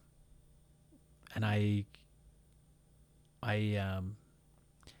 And I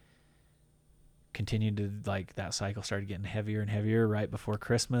continued to, like, that cycle started getting heavier and heavier. Right before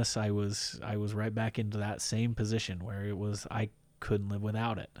Christmas, I was right back into that same position where it was, I couldn't live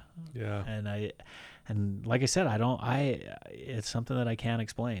without it. Yeah. And like I said, it's something that I can't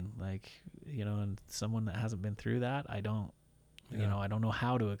explain. Like, and someone that hasn't been through that, I don't know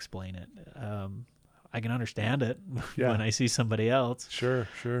how to explain it. I can understand it when I see somebody else. Sure.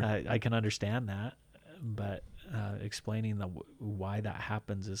 I can understand that, but explaining why that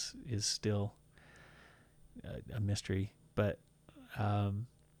happens is still a mystery. But that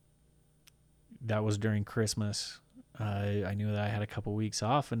was during Christmas. I knew that I had a couple weeks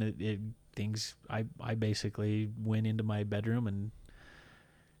off, and I basically went into my bedroom and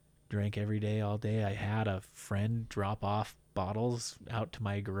drank every day, all day. I had a friend drop off bottles out to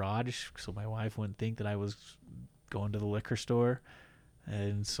my garage so my wife wouldn't think that I was going to the liquor store,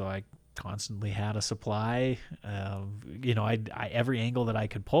 and so I constantly had a supply. I every angle that I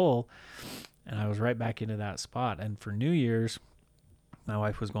could pull, and I was right back into that spot. And for New Year's, my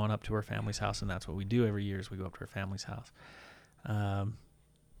wife was going up to her family's house, and that's what we do every year, is we go up to her family's house.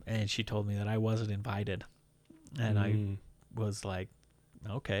 And she told me that I wasn't invited, and I was like,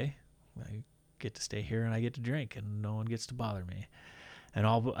 okay, I get to stay here and I get to drink and no one gets to bother me.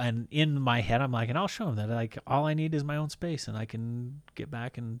 And in my head, I'm like, and I'll show them that, like, all I need is my own space and I can get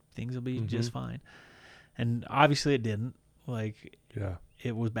back and things will be just fine. And obviously it didn't. Like,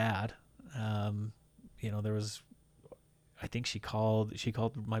 it was bad. There was, I think she called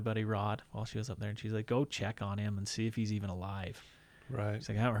my buddy Rod while she was up there, and she's like, go check on him and see if he's even alive. Right. She's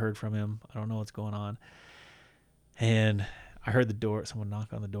like, I haven't heard from him. I don't know what's going on. And I heard someone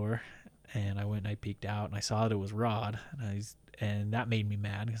knock on the door, and I went and I peeked out and I saw that it was Rod, and that made me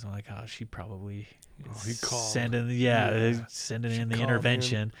mad because I'm like, oh, she probably he called. sending in the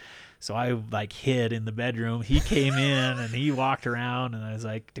intervention. So I hid in the bedroom. He came in and he walked around, and I was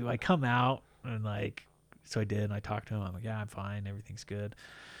like, do I come out? And so I did, and I talked to him. I'm like, yeah, I'm fine. Everything's good.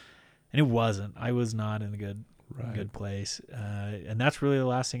 And it wasn't. I was not in a good place. And that's really the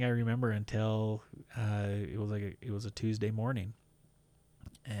last thing I remember until it was a Tuesday morning.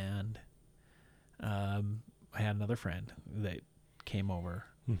 And I had another friend that came over.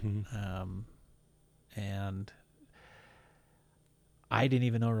 And I didn't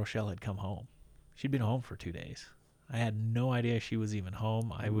even know Rochelle had come home. She'd been home for 2 days. I had no idea she was even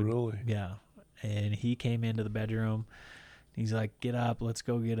home. Really? Yeah. and he came into the bedroom. He's like, "Get up, let's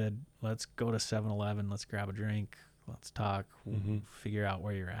go to 7-Eleven, let's grab a drink, let's talk, we'll figure out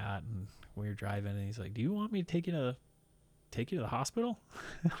where you're at and where you're driving." And he's like, "Do you want me to take you to the hospital?"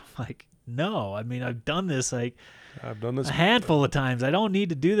 I'm like, "No, I mean, I've done this a handful of times. I don't need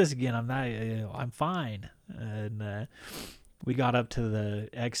to do this again. I'm fine." And we got up to the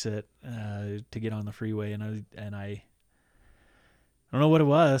exit to get on the freeway, and I don't know what it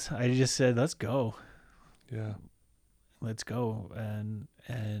was. I just said, "Let's go." Yeah. Let's go.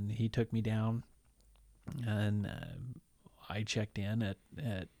 And he took me down, and I checked in at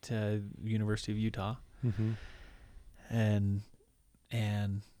University of Utah. Mm-hmm. And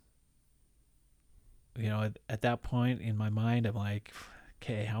you know, at that point in my mind, I'm like,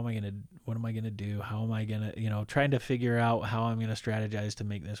 okay, what am I going to do? How am I going to, you know, trying to figure out how I'm going to strategize to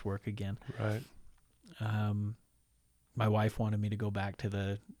make this work again. Right. My wife wanted me to go back to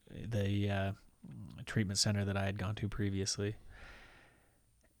the treatment center that I had gone to previously.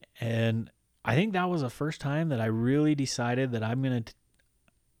 And I think that was the first time that I really decided that I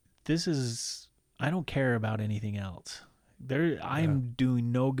don't care about anything else. I'm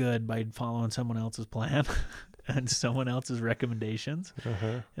doing no good by following someone else's plan and someone else's recommendations.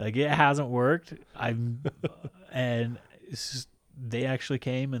 Like, it hasn't worked. And it's just, they actually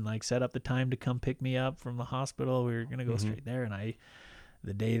came and like set up the time to come pick me up from the hospital. We were going to go straight there. And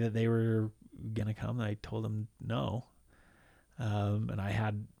the day that they were going to come, I told them no. And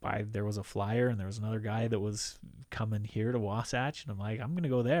there was a flyer, and there was another guy that was coming here to Wasatch, and I'm like, I'm going to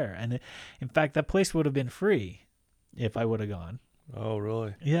go there. And in fact, that place would have been free if I would have gone. Oh,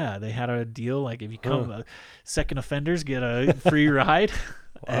 really? Yeah. They had a deal. Like, if you come, second offenders get a free ride.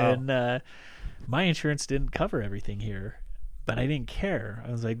 Wow. And my insurance didn't cover everything here, but I didn't care.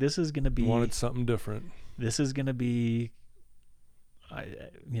 I was like, this is going to be, wanted something different. This is going to be,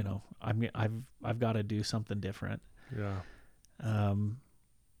 I've got to do something different. Yeah.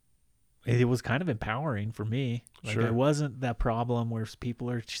 It was kind of empowering for me. Like, sure. It wasn't that problem where people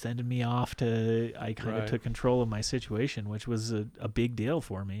are sending me off I kind of took control of my situation, which was a big deal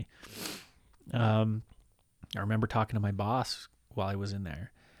for me. I remember talking to my boss while I was in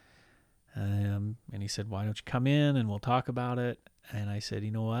there. And he said, "Why don't you come in and we'll talk about it?" And I said,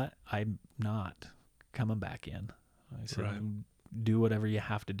 "You know what? I'm not coming back in." I said, "Do whatever you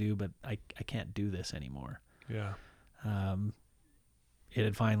have to do, but I can't do this anymore." Yeah. It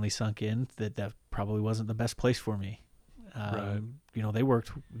had finally sunk in that probably wasn't the best place for me. You know, they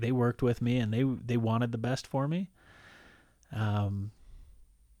worked with me, and they wanted the best for me. But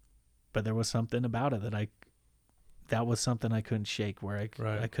there was something about it that was something I couldn't shake, where I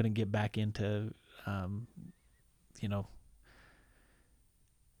couldn't get back into,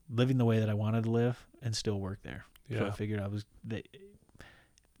 living the way that I wanted to live and still work there. Yeah. So I figured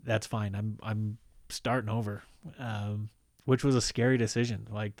that's fine. I'm starting over. Which was a scary decision.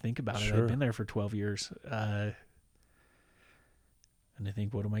 Like, think about it. I've been there for 12 years. And I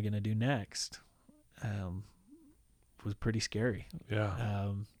think, what am I going to do next? Was pretty scary.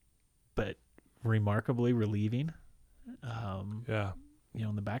 Yeah. But remarkably relieving. Yeah. You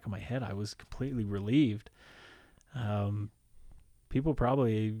know, in the back of my head, I was completely relieved. People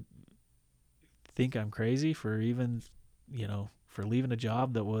probably think I'm crazy for even, for leaving a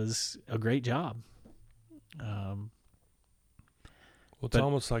job that was a great job. Well, it's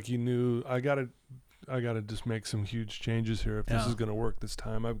almost like you knew, I gotta just make some huge changes here. If this is going to work this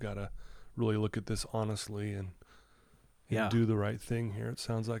time, I've got to really look at this honestly and do the right thing here. It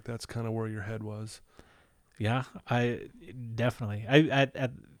sounds like that's kind of where your head was. Yeah, I definitely.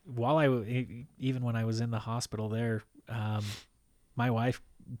 Even when I was in the hospital there, my wife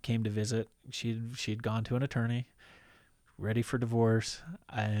came to visit. She'd gone to an attorney, ready for divorce,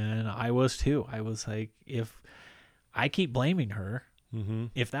 and I was too. I was like, if I keep blaming her,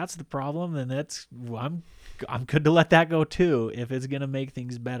 if that's the problem, then I'm good to let that go too. If it's gonna make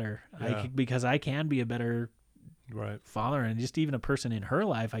things better, because I can be a better father, and just even a person in her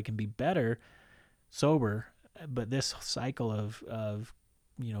life, I can be better sober. But this cycle of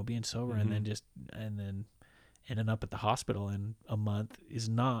being sober and then ending up at the hospital in a month is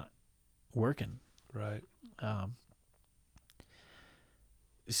not working. Right.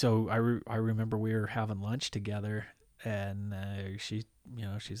 So I remember we were having lunch together, and she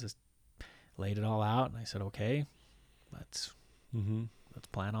just laid it all out, and I said, "Okay, let's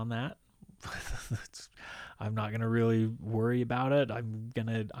plan on that. I'm not gonna really worry about it. I'm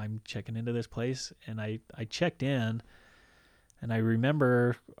checking into this place." And I checked in, and I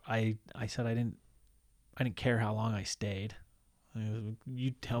remember I said I didn't care how long I stayed.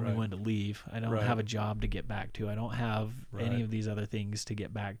 You tell me when to leave. I don't have a job to get back to. I don't have any of these other things to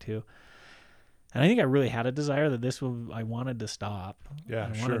get back to. And I think I really had a desire that I wanted to stop. Yeah,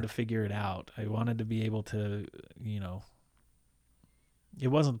 I sure. wanted to figure it out. I wanted to be able to, it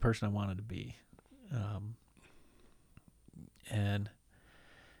wasn't the person I wanted to be. And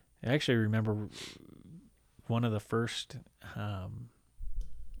I actually remember one of the first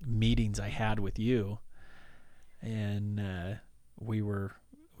meetings I had with you, and we were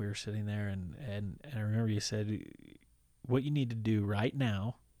sitting there, and I remember you said, what you need to do right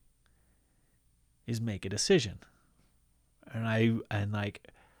now is make a decision. And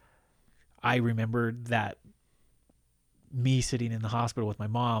I remembered that me sitting in the hospital with my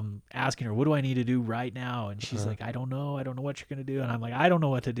mom asking her, what do I need to do right now? And she's like, I don't know what you're going to do. And I'm like, I don't know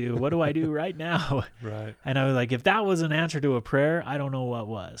what to do. What do I do right now? Right. And I was like, if that was an answer to a prayer, I don't know what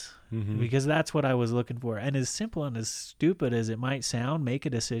was, Mm-hmm. because that's what I was looking for. And as simple and as stupid as it might sound, make a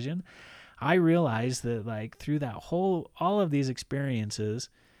decision. I realized that, like, through all of these experiences,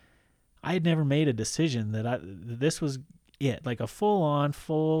 I had never made a decision that this was it, like a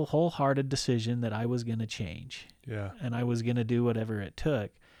wholehearted decision that I was going to change. Yeah. And I was going to do whatever it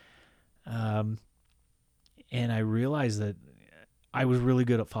took. And I realized that I was really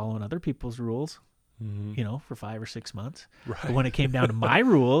good at following other people's rules, Mm-hmm. for 5 or 6 months. Right. But when it came down to my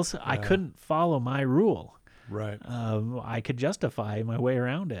rules, I couldn't follow my rule. Right. I could justify my way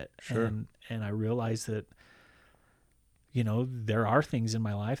around it. Sure. And I realized that, there are things in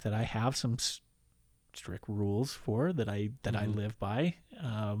my life that I have some strict rules for that I live by,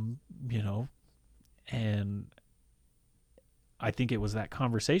 and I think it was that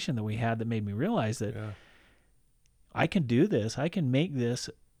conversation that we had that made me realize that I can do this. I can make this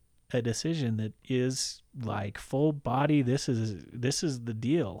a decision that is like full body. This is the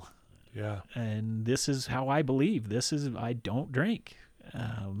deal. Yeah. And this is how I believe. I don't drink.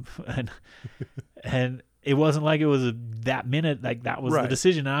 And it wasn't like it was that minute, like that was the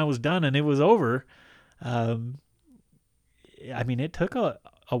decision and I was done and it was over. I mean, it took a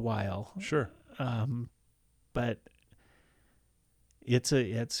while. Sure. But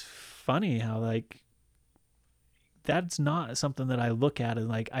it's funny how, like, that's not something that I look at and,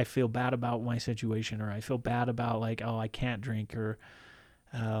 like, I feel bad about my situation, or I feel bad about, like, oh, I can't drink, or,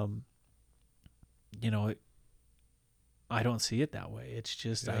 I don't see it that way. It's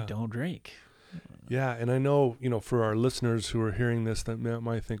just, I don't drink. Yeah. And I know, for our listeners who are hearing this, that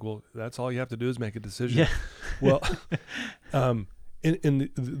might think, well, that's all you have to do is make a decision. Yeah. Well, and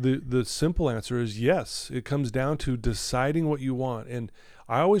the simple answer is yes. It comes down to deciding what you want. And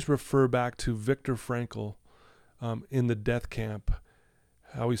I always refer back to Viktor Frankl in the death camp,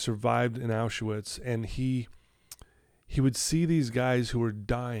 how he survived in Auschwitz. And he would see these guys who were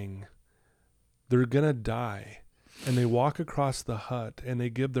dying. They're going to die. And they walk across the hut and they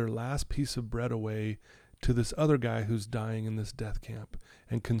give their last piece of bread away to this other guy who's dying in this death camp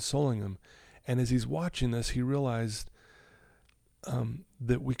and consoling him. And as he's watching this, he realized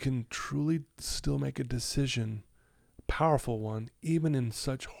that we can truly still make a decision, a powerful one, even in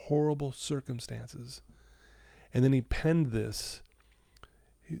such horrible circumstances. And then he penned this,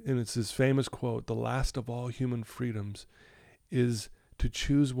 and it's his famous quote, "The last of all human freedoms is to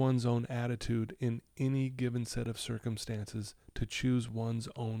choose one's own attitude in any given set of circumstances, to choose one's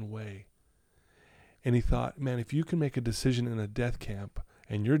own way." And he thought, man, if you can make a decision in a death camp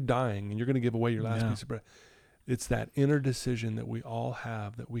and you're dying and you're going to give away your last piece of bread, it's that inner decision that we all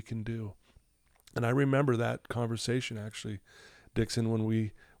have that we can do. And I remember that conversation, actually, Dixon,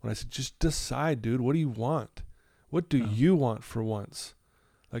 when I said, just decide, dude, what do you want? What do you want for once?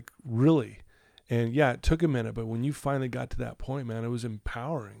 Like, really? And yeah, it took a minute, but when you finally got to that point, man, it was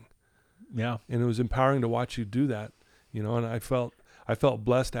empowering. Yeah. And it was empowering to watch you do that, and I felt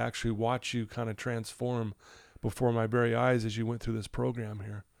blessed to actually watch you kind of transform before my very eyes as you went through this program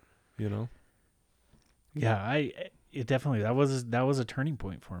here, Yeah, it definitely, that was a turning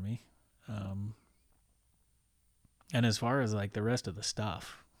point for me. And as far as, like, the rest of the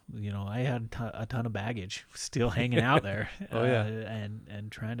stuff, I had a ton of baggage still hanging out there. Oh yeah.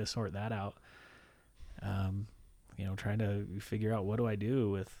 And trying to sort that out. Trying to figure out, what do I do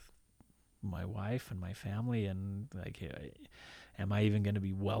with my wife and my family, and, like, am I even going to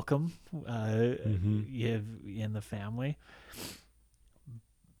be welcome in the family?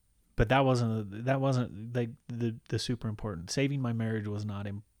 But that wasn't like the super important. Saving my marriage was not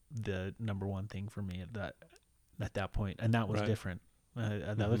the number one thing for me at that point, and that was different.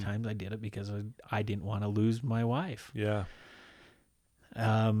 At the other times I did it because I didn't want to lose my wife. Yeah.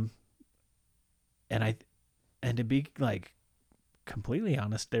 And to be, like, completely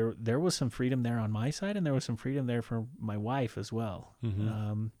honest, there was some freedom there on my side, and there was some freedom there for my wife as well.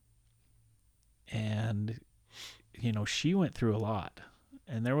 Mm-hmm. And she went through a lot,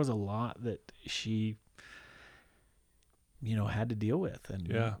 and there was a lot that she, had to deal with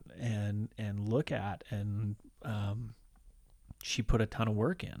and look at, and she put a ton of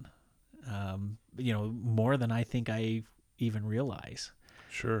work in, more than I think I even realize.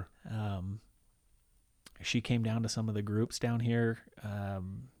 Sure. She came down to some of the groups down here,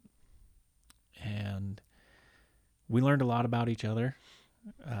 and we learned a lot about each other.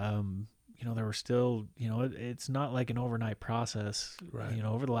 There were still, it's not like an overnight process. Right.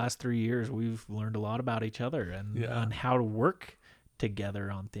 Over the last 3 years, we've learned a lot about each other and on how to work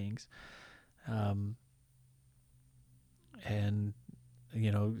together on things. And,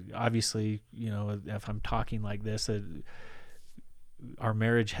 obviously, if I'm talking like this, our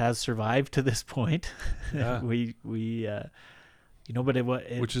marriage has survived to this point. Yeah. we but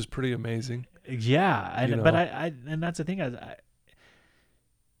which is pretty amazing. Yeah. And, but and that's the thing,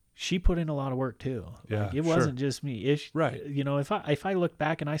 she put in a lot of work too. Yeah, it wasn't just me. Right. If I look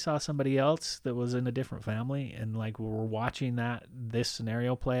back and I saw somebody else that was in a different family and like we were watching this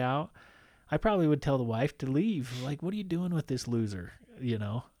scenario play out, I probably would tell the wife to leave. Like, what are you doing with this loser?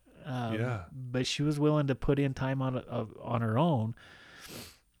 But she was willing to put in time on her own,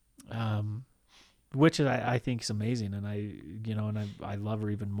 which I think is amazing. And I love her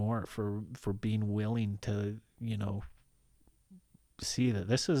even more for being willing to, see that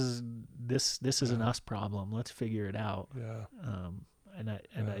this is an us problem. Let's figure it out. Yeah.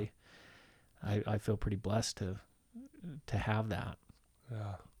 I feel pretty blessed to have that.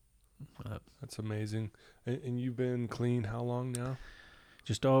 Yeah. That's amazing. And you've been clean how long now?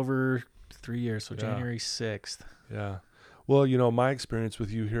 Just over 3 years. So January 6th. Yeah. Well, my experience with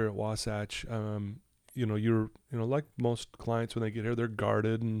you here at Wasatch, you're, like most clients when they get here, they're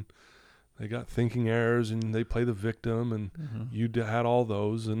guarded and they got thinking errors and they play the victim, and you had all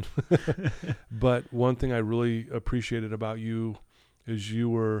those. And but one thing I really appreciated about you is you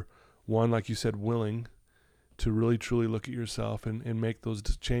were, one, like you said, willing to really truly look at yourself and make those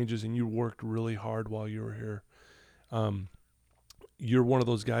changes, and you worked really hard while you were here. You're one of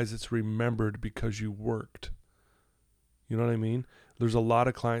those guys that's remembered because you worked. You know what I mean? There's a lot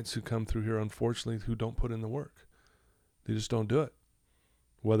of clients who come through here, unfortunately, who don't put in the work. They just don't do it.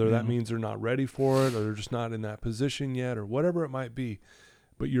 Whether that means they're not ready for it or they're just not in that position yet or whatever it might be.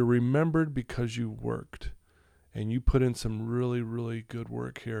 But you're remembered because you worked and you put in some really, really good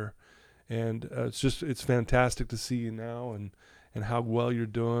work here. And it's fantastic to see you now and how well you're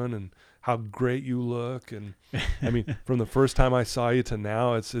doing and how great you look. And I mean, from the first time I saw you to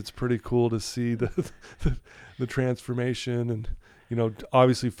now, it's pretty cool to see the transformation. And,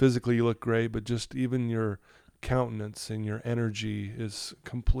 obviously physically you look great, but just even your countenance and your energy is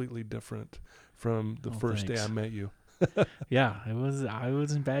completely different from the first day I met you. Yeah, I was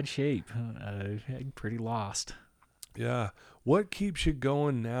in bad shape. Pretty lost. Yeah. What keeps you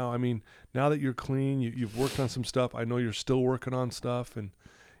going now? I mean, now that you're clean, you've worked on some stuff. I know you're still working on stuff, and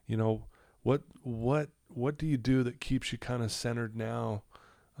what do you do that keeps you kind of centered now?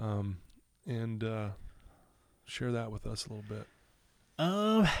 And share that with us a little bit.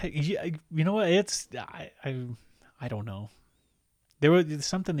 You know what? I don't know. There was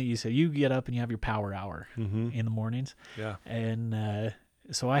something that you said. You get up and you have your power hour in the mornings. Yeah. And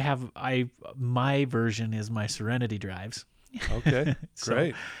so my version is my Serenity drives. Okay. So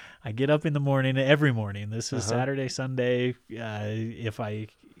great. I get up in the morning every morning. This is Saturday, Sunday. If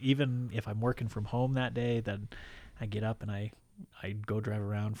I'm working from home that day, then I get up and I go drive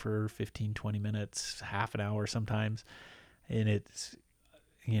around for 15, 20 minutes, half an hour sometimes. And it's,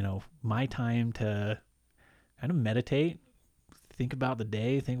 my time to kind of meditate, think about the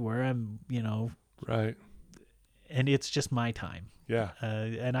day, think where I'm, right. And it's just my time. Yeah.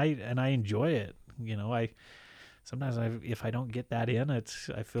 And I enjoy it. Sometimes if I don't get that in, I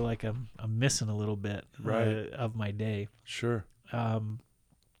feel like I'm missing a little bit of my day. Sure.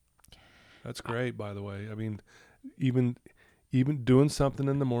 That's great, by the way. I mean, even doing something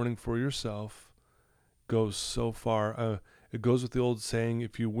in the morning for yourself goes so far. It goes with the old saying,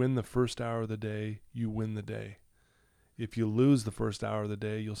 if you win the first hour of the day, you win the day. If you lose the first hour of the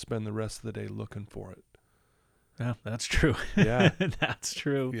day, you'll spend the rest of the day looking for it. Yeah, that's true. Yeah. That's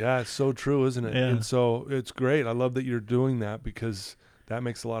true. Yeah, it's so true, isn't it? Yeah. And so it's great. I love that you're doing that because that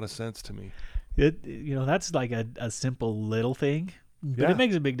makes a lot of sense to me. That's like a simple little thing, but it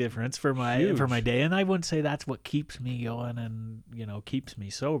makes a big difference for my day. And I wouldn't say that's what keeps me going and, keeps me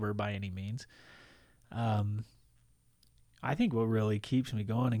sober by any means. I think what really keeps me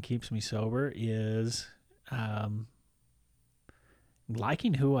going and keeps me sober is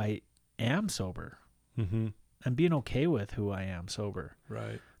liking who I am sober and being okay with who I am sober.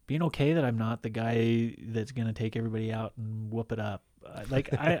 Right. Being okay that I'm not the guy that's going to take everybody out and whoop it up Like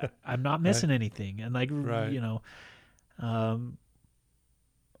I'm not missing anything. And like, Right. you know,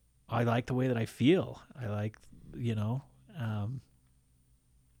 I like the way that I feel. I like, you know,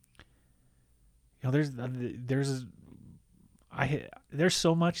 there's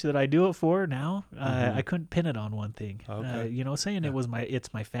so much that I do it for now. Mhm. I couldn't pin it on one thing. Okay. You know, saying Yeah.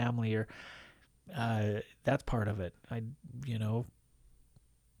 it's my family, or that's part of it. You know,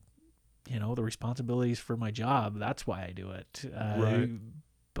 the responsibilities for my job. That's why I do it. Right.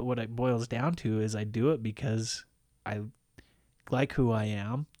 But what it boils down to is I do it because I like who I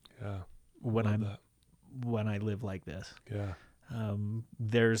am Yeah. when Love that. when I live like this. Yeah.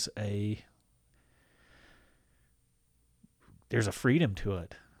 There's a freedom to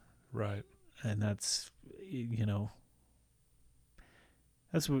it, Right. and that's, you know,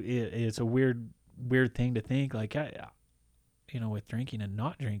 it's a weird thing to think. Like, with drinking and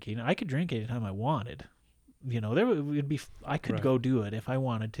not drinking, I could drink anytime I wanted. You know, I could Right. go do it if I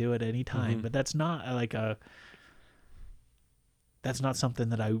wanted to at any time, Mhm. but that's not that's not something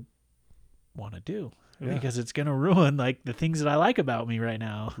that I want to do, Yeah. because it's going to ruin like the things that I like about me right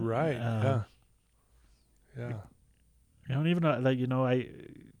now. Right. Yeah. Yeah. I don't even know, like,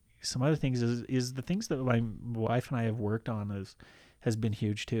 some other things is the things that my wife and I have worked on has been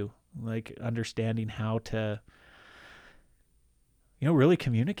huge too. Like understanding how to, really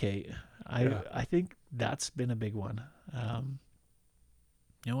communicate. Yeah. I think that's been a big one.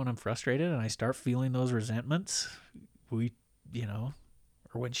 When I'm frustrated and I start feeling those resentments, or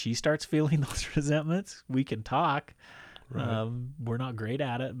when she starts feeling those resentments, we can talk. Right. We're not great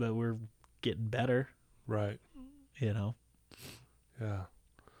at it, but we're getting better, Right. you know. Yeah.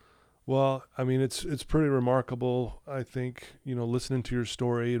 Well, I mean, it's pretty remarkable, I think, listening to your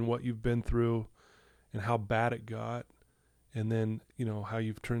story and what you've been through and how bad it got, and then, how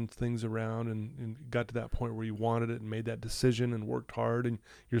you've turned things around and got to that point where you wanted it and made that decision and worked hard, and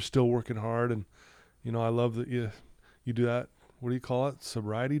you're still working hard. And, I love that you do that. What do you call it?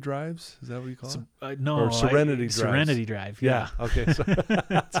 Sobriety drives? Is that what you call it? No, Or Serenity Drives. Serenity Drive. Yeah. Okay. So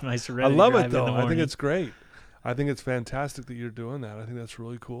That's my I Serenity love Drive it, though. in the I think morning. it's great. I think it's fantastic that you're doing that. I think that's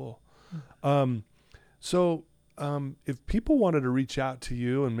really cool. So if people wanted to reach out to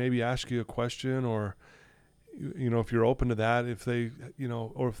you and maybe ask you a question, or, if you're open to that, if they,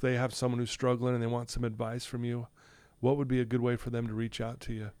 or if they have someone who's struggling and they want some advice from you, what would be a good way for them to reach out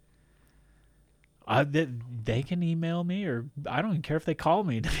to you? They can email me, or I don't even care if they call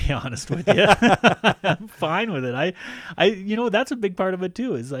me, to be honest with you. I'm fine with it. That's a big part of it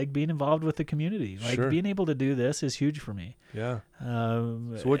too, is like being involved with the community. Like Sure. being able to do this is huge for me. Yeah. So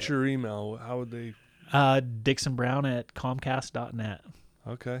what's your email? How would they? DixonBrown@Comcast.net.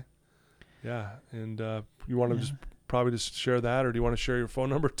 Okay. Yeah. And you want to just probably just share that, or do you want to share your phone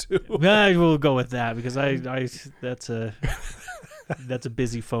number too? I will go with that, because that's a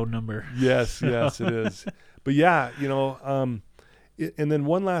busy phone number. Yes, it is. But yeah, and then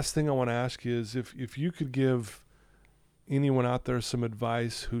one last thing I want to ask you is if you could give anyone out there some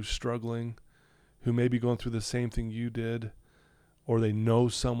advice who's struggling, who may be going through the same thing you did, or they know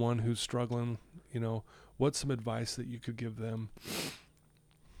someone who's struggling, what's some advice that you could give them?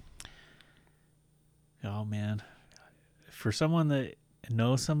 Oh man, for someone that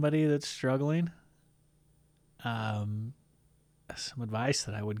knows somebody that's struggling, some advice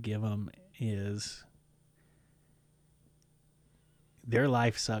that I would give them is their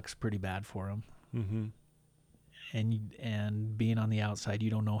life sucks pretty bad for them. Mm-hmm. And being on the outside,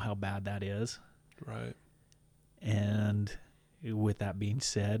 you don't know how bad that is. Right. And with that being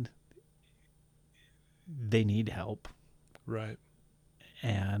said, they need help. Right.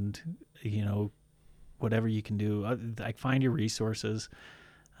 And, whatever you can do, like find your resources.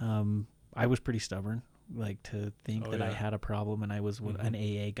 I was pretty stubborn, like to think that I had a problem, and I was an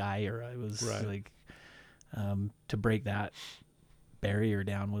AA guy, or I was like, to break that barrier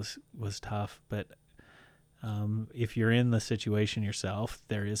down was tough. But if you're in the situation yourself,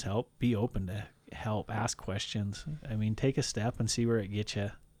 there is help. Be open to help. Ask questions. I mean, take a step and see where it gets you.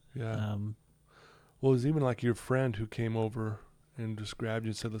 Yeah. Well, it was even like your friend who came over and just grabbed you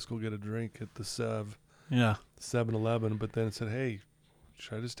and said, "Let's go get a drink at the 7-Eleven," but then it said, "Hey,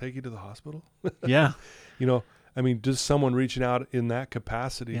 should I just take you to the hospital?" Yeah. I mean, just someone reaching out in that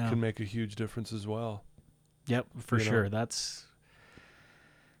capacity can make a huge difference as well. Yep, for sure. That's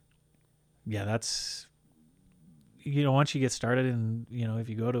once you get started, and if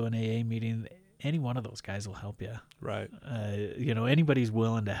you go to an AA meeting, any one of those guys will help you. Right. Anybody's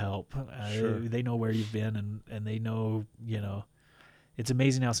willing to help. Sure. They know where you've been, and they know, it's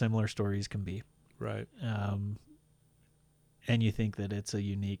amazing how similar stories can be. Right. And you think that it's a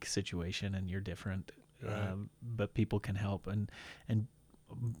unique situation and you're different. Right. but people can help. And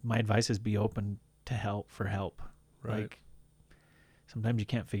my advice is be open to help. Right. Like, sometimes you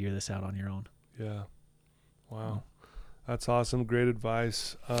can't figure this out on your own. Yeah. Wow. That's awesome. Great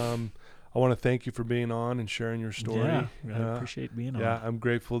advice. I want to thank you for being on and sharing your story. Yeah, I appreciate being on. Yeah, I'm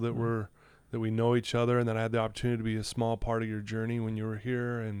grateful that we know each other, and that I had the opportunity to be a small part of your journey when you were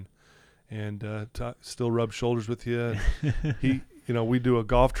here, and still rub shoulders with you. And we do a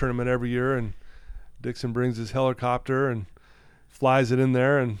golf tournament every year, and Dixon brings his helicopter and flies it in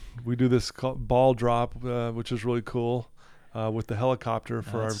there, and we do this ball drop, which is really cool, with the helicopter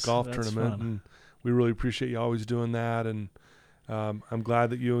for our golf tournament. Fun. And we really appreciate you always doing that. And I'm glad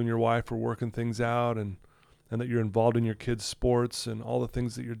that you and your wife are working things out, and that you're involved in your kids' sports and all the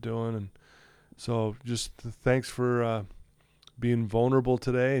things that you're doing. And so just thanks for being vulnerable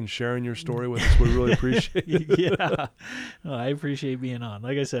today and sharing your story with us. We really appreciate it. Yeah. Well, I appreciate being on.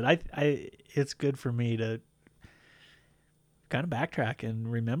 Like I said, it's good for me to kind of backtrack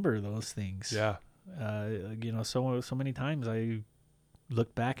and remember those things. Yeah. So many times I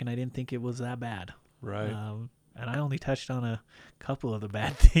looked back and I didn't think it was that bad. Right. And I only touched on a couple of the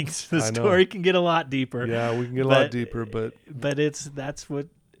bad things. The story can get a lot deeper. Yeah, we can get a lot deeper, but that's what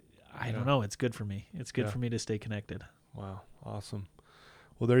I don't know. It's good for me. It's good for me to stay connected. Wow, awesome.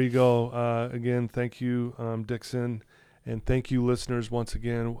 Well, there you go. Again, thank you, Dixon, and thank you, listeners. Once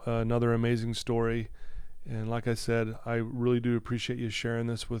again, another amazing story. And like I said, I really do appreciate you sharing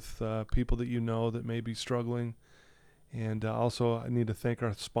this with people that you know that may be struggling. And also, I need to thank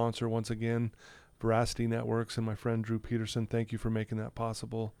our sponsor once again, Veracity Networks, and my friend Drew Peterson. Thank you for making that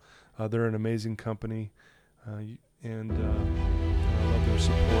possible. They're an amazing company, and I love their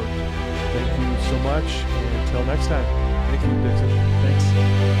support. Thank you so much, and until next time. Thank you, Dixon.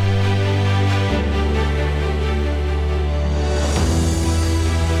 Thanks.